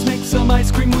 Let's make some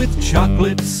ice cream with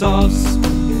chocolate sauce.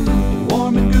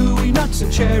 Warm and gooey nuts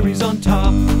and cherries on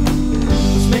top.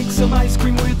 Let's make some ice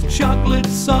cream with chocolate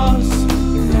sauce.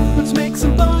 Let's make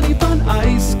some funny fun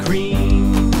ice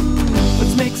cream.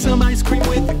 Let's make some ice cream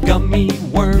with gummy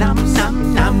worms. Nom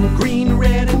nom nom. Green,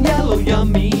 red, and yellow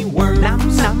yummy worms. Nom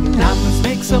nom nom. Let's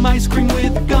make some ice cream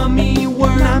with gummy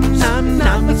worms. Nom nom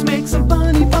nom. Let's make some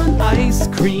funny fun ice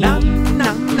cream. Nom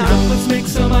nom nom. Let's make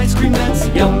some ice cream that's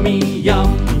yummy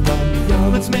yum.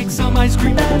 Let's make some ice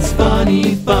cream that's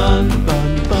funny fun.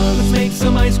 Let's make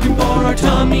some ice cream for our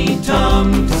tummy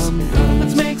tums.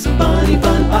 Let's make some funny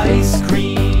fun ice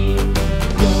cream.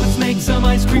 Let's make some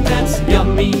ice cream that's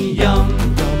yummy yum.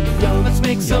 Let's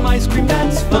make some ice cream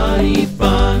that's funny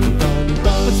fun.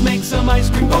 Let's make some ice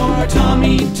cream for our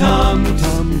tummy tums.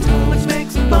 Let's make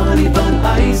some funny fun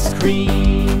ice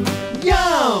cream.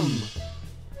 Yum!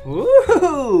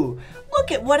 Ooh,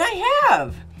 look at what I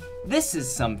have. This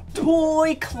is some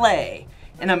toy clay,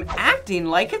 and I'm acting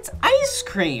like it's ice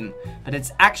cream, but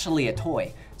it's actually a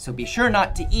toy, so be sure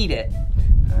not to eat it.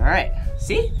 All right,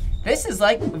 see? This is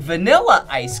like vanilla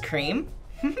ice cream.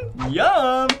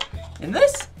 Yum! And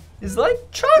this is like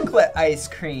chocolate ice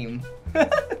cream.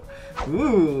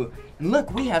 Ooh, and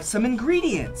look, we have some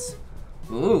ingredients.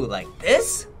 Ooh, like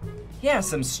this? Yeah,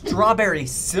 some strawberry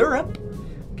syrup.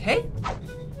 Okay,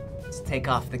 let's take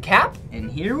off the cap,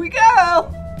 and here we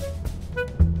go.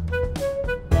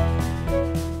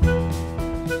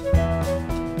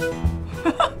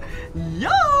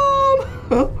 Yum!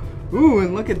 Ooh,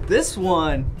 and look at this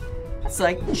one. That's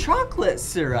like chocolate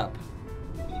syrup.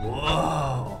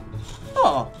 Whoa.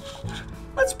 Oh,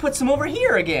 let's put some over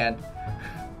here again.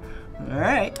 All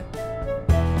right.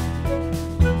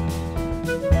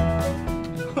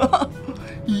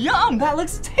 Yum, that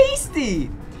looks tasty.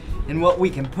 And what we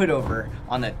can put over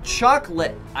on the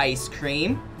chocolate ice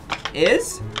cream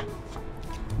is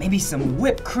maybe some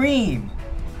whipped cream.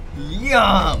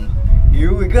 Yum!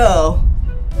 Here we go.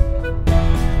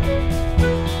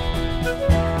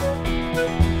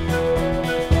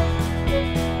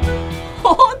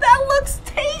 Oh, that looks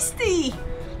tasty!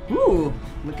 Ooh,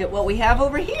 look at what we have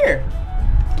over here.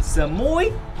 Some more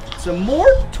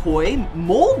toy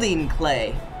molding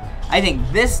clay. I think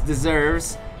this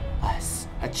deserves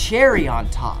a cherry on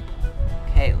top.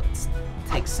 Okay, let's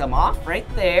take some off right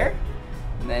there.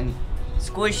 And then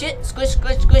squish it, squish,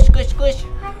 squish, squish, squish, squish.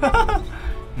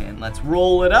 And let's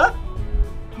roll it up.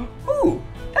 Ooh,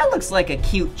 that looks like a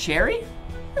cute cherry.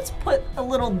 Let's put a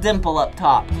little dimple up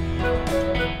top.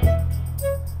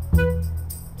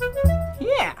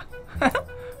 Yeah.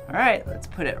 All right, let's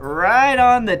put it right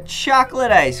on the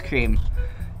chocolate ice cream.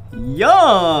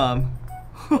 Yum.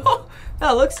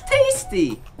 That looks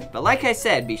tasty. But like I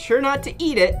said, be sure not to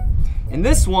eat it. And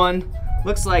this one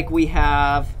looks like we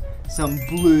have some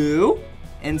blue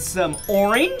and some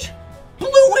orange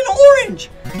blue and orange,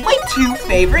 my two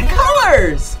favorite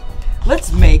colors.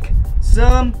 Let's make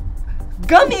some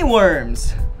gummy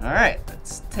worms. All right,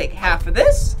 let's take half of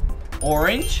this,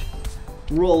 orange,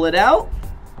 roll it out.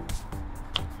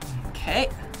 Okay,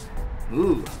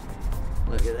 ooh,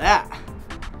 look at that,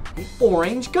 an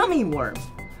orange gummy worm.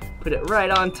 Put it right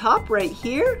on top right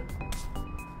here.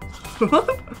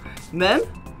 And then,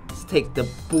 let's take the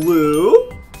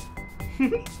blue,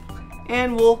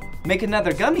 and we'll make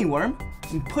another gummy worm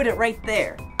and put it right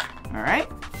there. All right,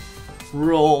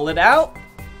 roll it out.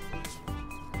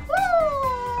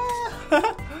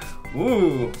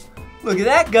 Ooh, look at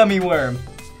that gummy worm.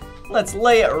 Let's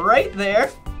lay it right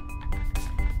there.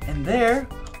 And there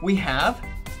we have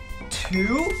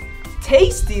two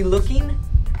tasty looking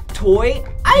toy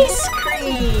ice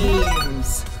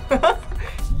creams.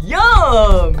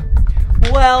 Yum!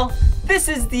 Well, this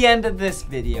is the end of this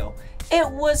video. It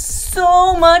was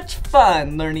so much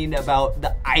fun learning about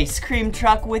the ice cream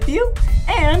truck with you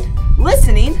and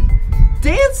listening,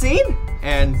 dancing,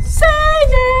 and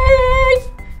singing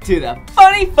to the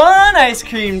funny fun ice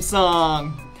cream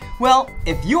song. Well,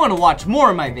 if you want to watch more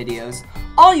of my videos,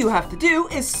 all you have to do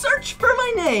is search for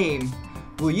my name.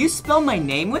 Will you spell my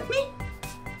name with me?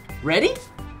 Ready?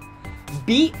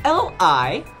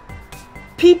 B-L-I-P-P-I.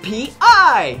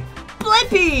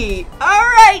 Blippi! All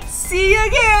right, see you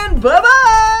again.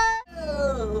 Bye-bye!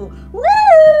 Woo! Woo!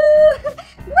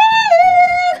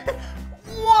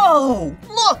 Whoa,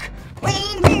 look!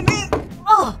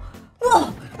 Oh,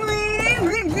 whoa!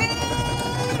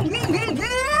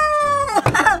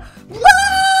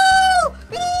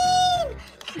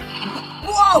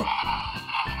 Whoa!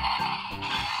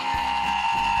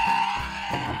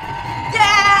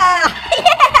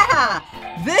 Yeah!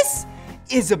 This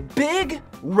is a big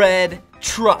red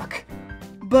truck,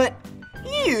 but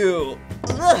ew,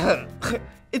 ugh,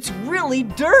 it's really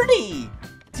dirty.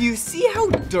 Do you see how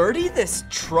dirty this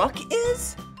truck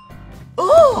is?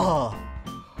 Oh,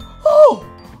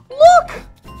 look,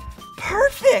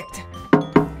 perfect,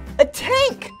 a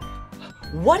tank.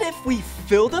 What if we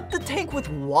filled up the tank with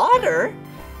water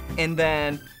and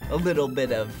then a little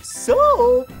bit of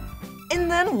soap and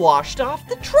then washed off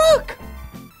the truck?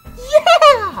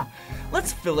 Yeah!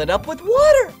 Let's fill it up with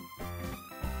water.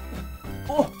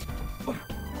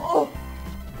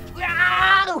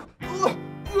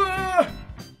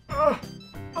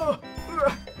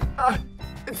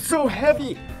 It's so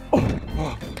heavy.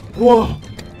 Whoa.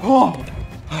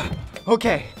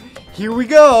 Okay, here we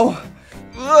go.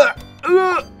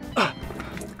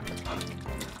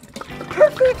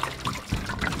 Perfect.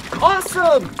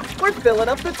 Awesome. We're filling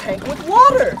up the tank with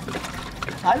water.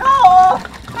 Hello.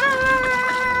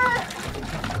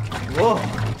 Whoa,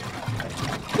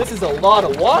 this is a lot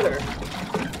of water.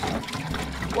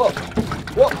 Whoa.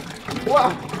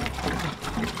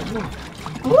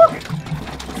 Look,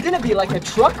 it's gonna be like a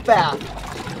truck bath.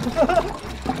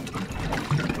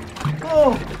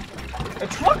 Oh, a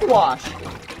truck wash.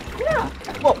 Yeah,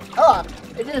 whoa,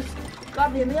 it just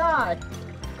got me in the eye.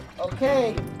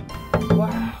 Okay,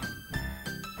 wow.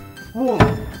 Whoa,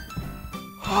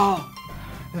 oh,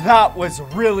 that was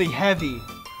really heavy.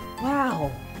 Wow.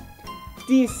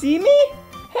 Do you see me?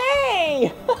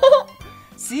 Hey!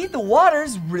 See, the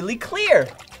water's really clear.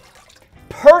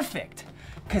 Perfect,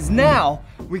 because now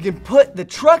we can put the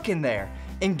truck in there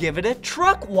and give it a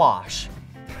truck wash.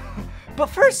 But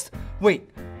first, wait,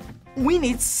 we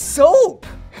need soap.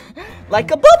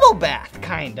 Like a bubble bath,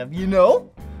 kind of, you know?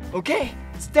 Okay,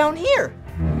 it's down here.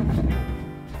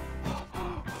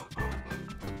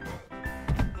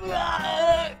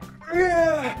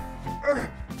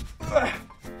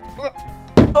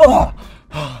 Oh,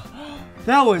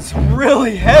 that was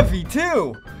really heavy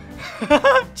too.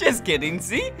 Just kidding,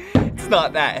 see? It's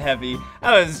not that heavy.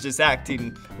 I was just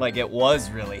acting like it was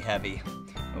really heavy.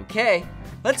 Okay,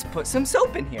 let's put some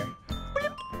soap in here.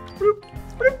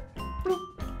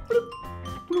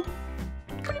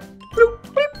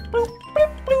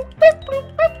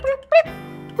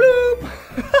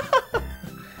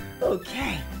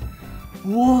 Okay.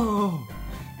 Whoa,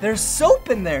 there's soap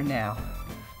in there now.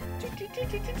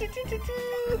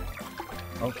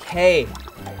 Okay,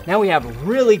 now we have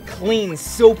really clean,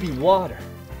 soapy water.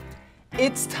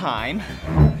 It's time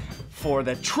for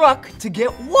the truck to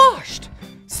get washed.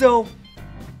 So,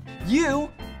 you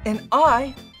and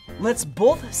I, let's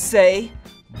both say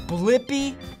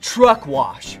Blippi truck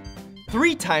wash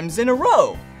 3 times in a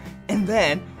row. And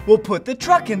then we'll put the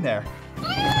truck in there.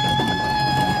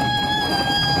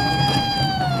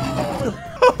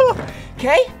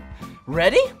 Okay,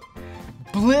 ready?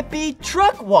 Blippi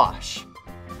truck wash.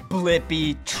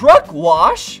 Blippi truck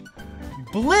wash.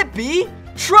 Blippi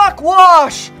truck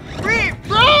wash!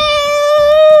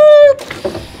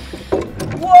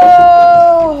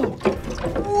 Whoa!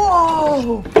 Whoa!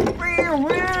 Whoa!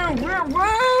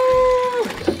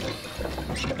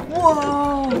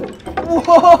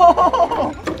 Whoa!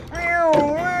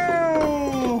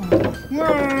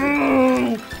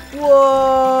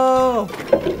 Whoa!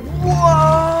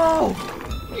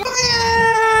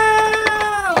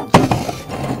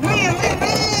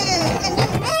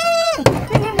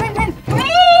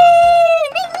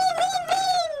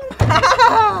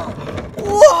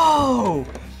 Whoa!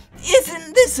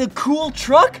 Isn't this a cool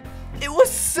truck? It was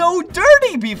so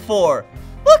dirty before.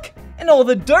 Look, and all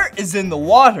the dirt is in the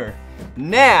water.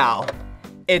 Now,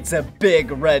 it's a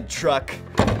big red truck.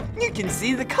 You can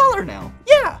see the color now.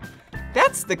 Yeah,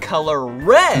 that's the color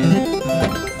red.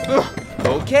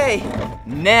 Okay,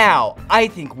 now I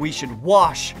think we should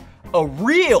wash a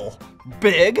real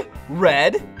big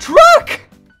red truck.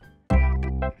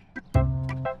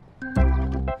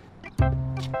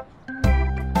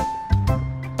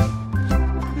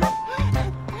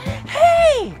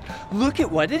 Hey, look at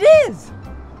what it is.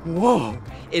 Whoa,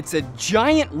 it's a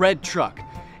giant red truck,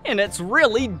 and it's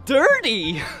really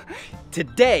dirty.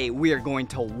 Today, we are going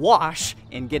to wash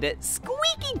and get it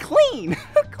squeaky clean.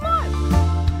 Come on.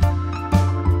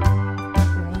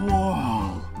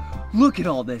 Whoa, look at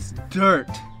all this dirt.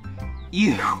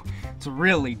 Ew, it's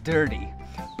really dirty.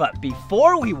 But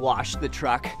before we wash the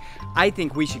truck, I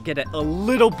think we should get it a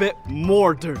little bit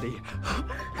more dirty.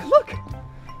 Look.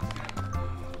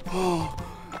 Oh,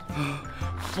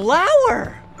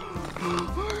 flour.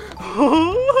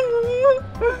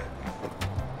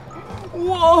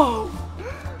 Whoa!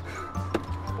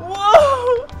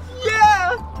 Whoa!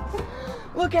 Yeah!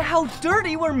 Look at how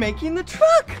dirty we're making the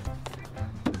truck.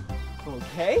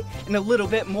 Okay, and a little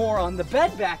bit more on the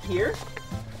bed back here.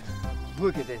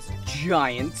 Look at this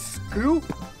giant scoop.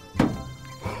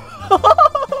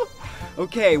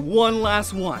 Okay, one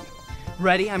last one.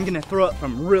 Ready? I'm gonna throw it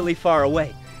from really far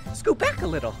away. Scoot back a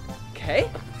little, okay?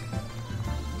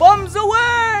 Bums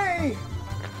away!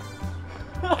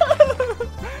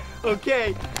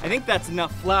 Okay, I think that's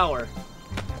enough flour.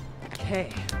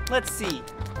 Okay, let's see.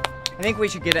 I think we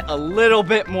should get it a little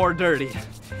bit more dirty.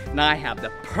 And I have the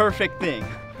perfect thing.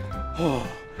 Oh,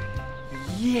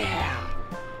 yeah,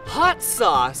 hot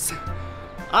sauce.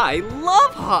 I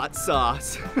love hot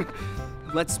sauce.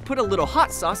 Let's put a little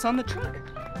hot sauce on the truck.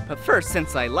 But first,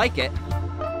 since I like it,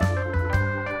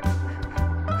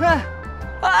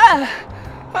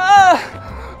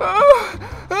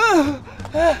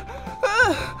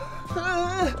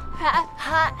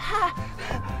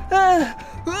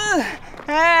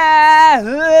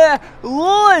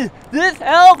 Lord, this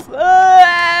helps.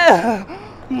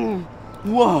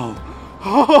 Whoa.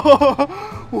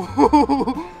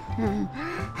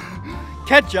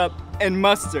 Ketchup and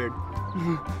mustard.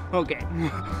 Okay.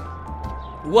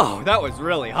 Whoa, that was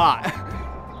really hot.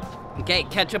 Okay,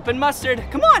 ketchup and mustard.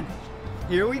 Come on.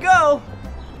 Here we go.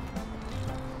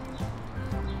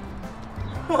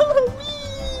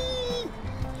 Whee!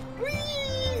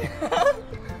 Whee!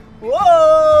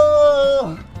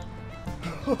 Whoa!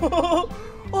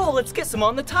 Oh, let's get some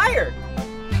on the tire.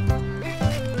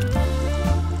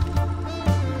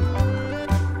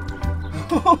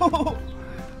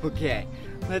 Okay,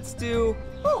 let's do,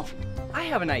 oh, I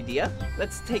have an idea.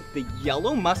 Let's take the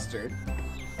yellow mustard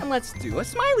and let's do a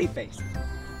smiley face.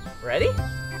 Ready?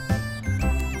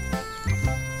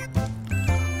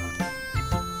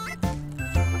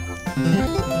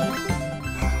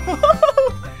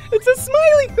 It's a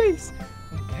smiley face.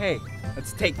 Okay,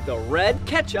 let's take the red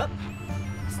ketchup,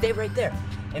 stay right there,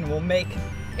 and we'll make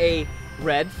a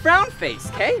red frown face,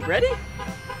 okay? Ready?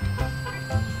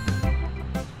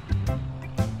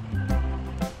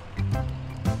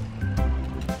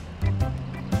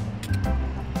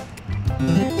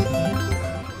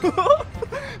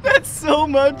 That's so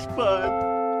much fun.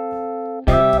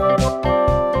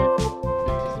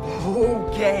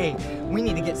 Okay, we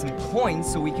need to get some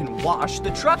coins so we can wash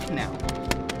the truck now.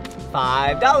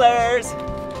 $5.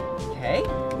 Okay,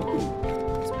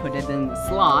 let's put it in the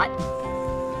slot.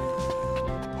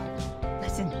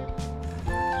 Listen.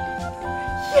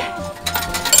 Yeah!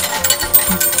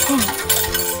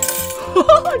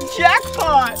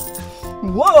 Jackpot!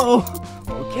 Whoa!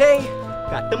 Okay,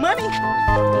 got the money.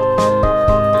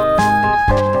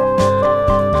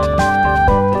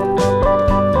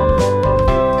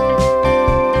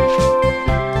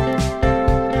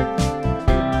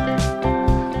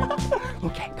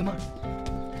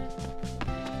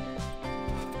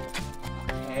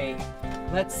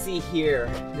 Let's see here.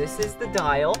 This is the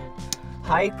dial.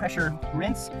 High pressure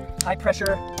rinse, high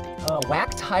pressure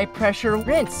waxed high pressure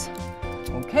rinse.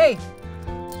 Okay.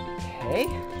 Okay.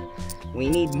 We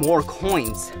need more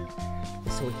coins,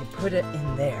 so we can put it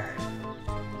in there.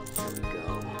 There we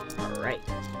go. All right.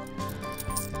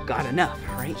 Got enough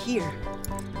right here.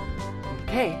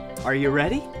 Okay, are you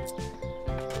ready?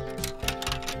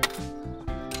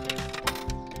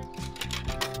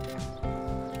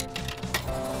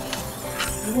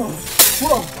 Whoa,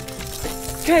 whoa.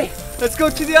 Okay, let's go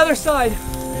to the other side.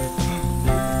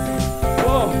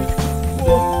 Whoa,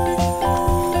 whoa.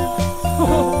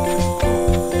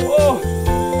 Whoa,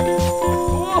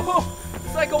 whoa.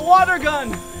 It's like a water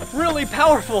gun. Really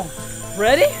powerful.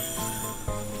 Ready?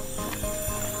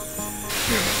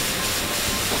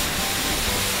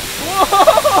 Whoa!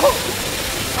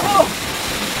 Whoa!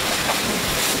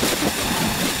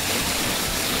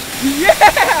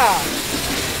 Yeah!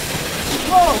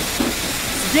 Whoa!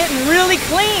 It's getting really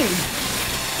clean.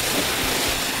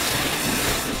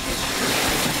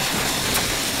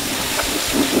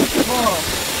 Whoa!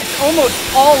 It's almost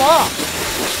all off.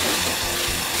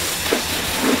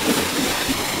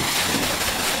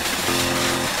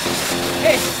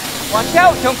 Hey, watch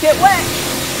out! Don't get wet.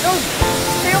 No,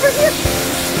 stay over here.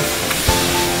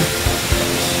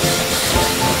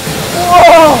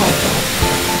 Whoa!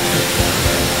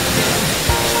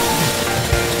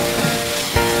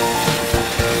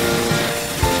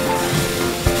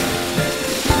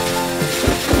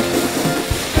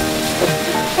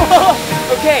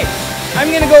 Okay,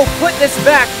 I'm gonna go put this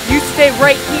back. You stay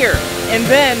right here, and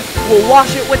then we'll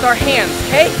wash it with our hands,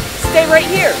 okay? Stay right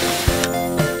here.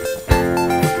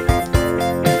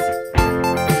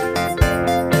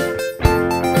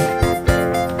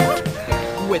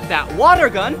 With that water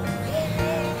gun,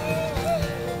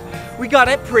 we got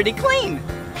it pretty clean.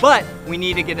 But we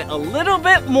need to get it a little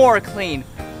bit more clean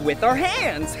with our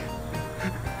hands.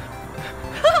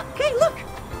 Okay, look.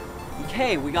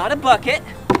 Okay, we got a bucket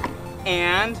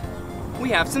and we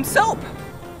have some soap.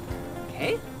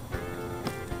 Okay.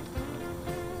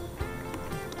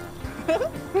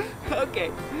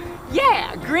 Okay.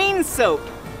 Yeah, green soap.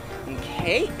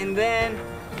 Okay, and then,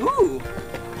 ooh.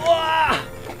 Ah,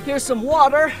 here's some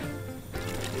water.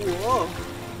 Whoa.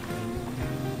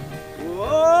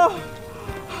 Whoa.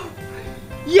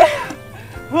 Yeah.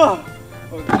 Whoa.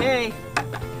 Okay.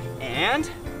 And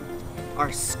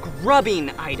our scrubbing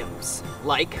items,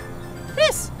 like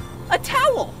this, a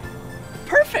towel.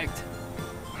 Perfect.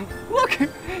 Look,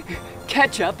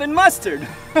 ketchup and mustard.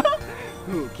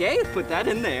 Okay, put that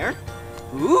in there.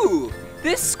 Ooh,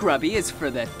 this scrubby is for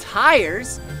the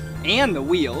tires and the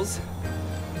wheels.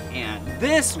 And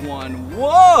this one,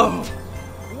 whoa,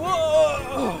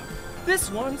 whoa. This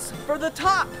one's for the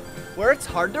top, where it's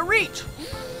hard to reach.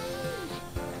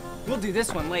 We'll do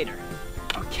this one later.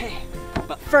 Okay,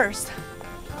 but first,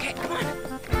 okay, come on.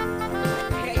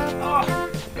 Okay, oh,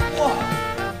 whoa,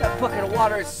 that bucket of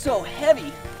water is so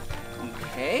heavy.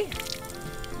 Okay,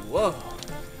 whoa.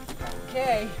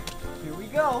 Okay, here we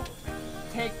go.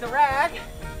 Take the rag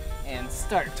and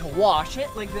start to wash it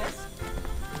like this.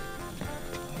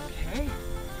 Okay,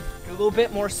 get a little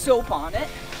bit more soap on it.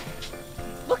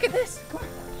 Look at this, come on.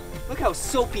 Look how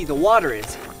soapy the water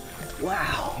is.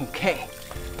 Wow, okay.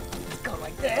 Let's go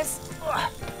like this.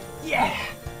 Yeah,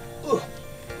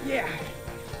 yeah.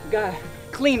 We gotta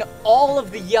clean all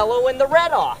of the yellow and the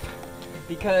red off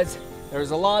because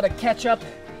there's a lot of ketchup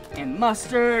and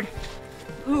mustard.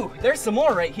 Ooh, there's some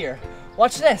more right here.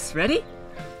 Watch this, ready?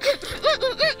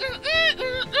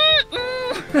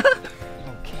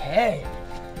 Okay,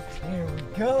 here we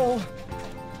go.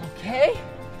 Okay,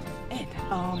 and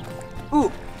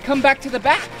ooh, come back to the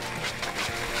back.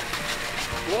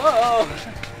 Whoa,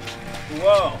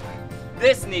 whoa,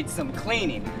 this needs some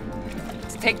cleaning.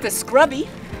 Let's take the scrubby.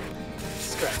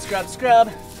 Scrub, scrub,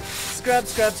 scrub, scrub,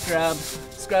 scrub, scrub,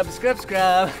 scrub, scrub,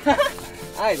 scrub.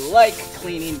 I like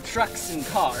cleaning trucks and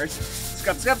cars.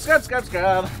 Scrub, scrub, scrub, scrub,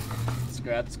 scrub.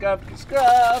 Scrub, scrub,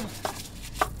 scrub.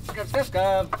 Scrub, scrub,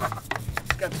 scrub.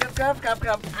 Scrub, scrub, scrub, scrub,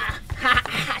 scrub.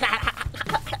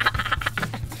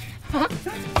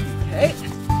 Okay,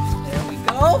 there we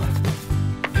go.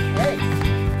 Okay,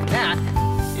 that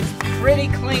is pretty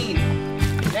clean.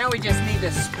 Now we just need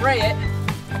to spray it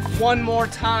one more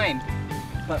time.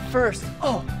 But first,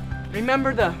 oh,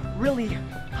 remember the really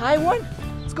high one?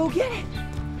 Let's go get it.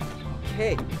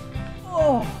 Okay.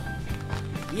 Oh,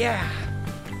 yeah.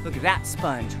 Look at that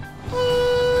sponge.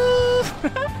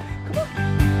 Come on.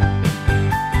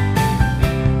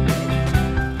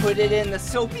 Put it in the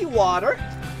soapy water.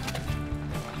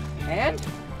 And,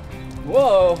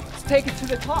 whoa, let's take it to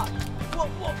the top. Whoa,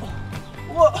 whoa,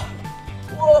 whoa,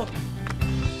 whoa.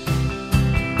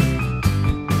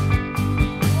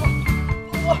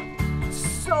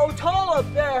 tall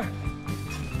up there.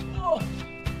 Oh.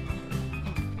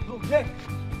 Okay.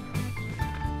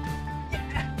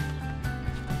 Yeah.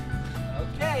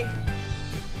 Okay.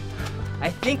 I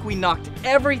think we knocked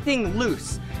everything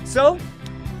loose. So,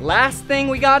 last thing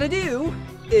we gotta do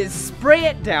is spray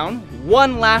it down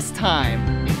one last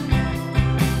time.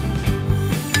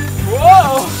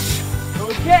 Whoa!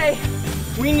 Okay,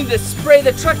 we need to spray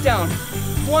the truck down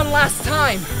one last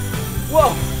time.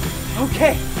 Whoa,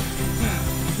 okay,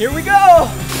 here we go.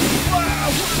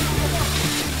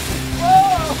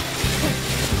 Whoa!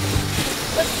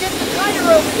 Let's get the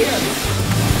tire over here.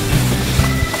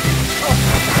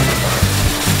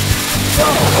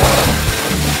 Whoa.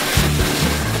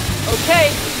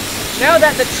 Okay, now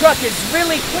that the truck is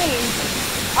really clean,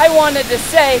 I wanted to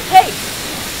say, hey,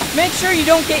 make sure you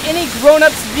don't get any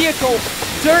grown-up's vehicle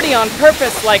dirty on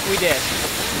purpose like we did.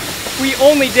 We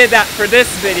only did that for this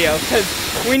video because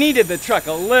we needed the truck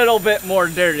a little bit more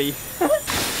dirty.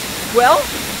 Well,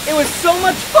 it was so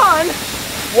much fun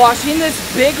washing this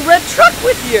big red truck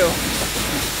with you.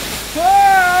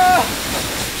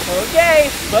 Okay,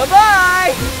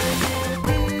 bye-bye.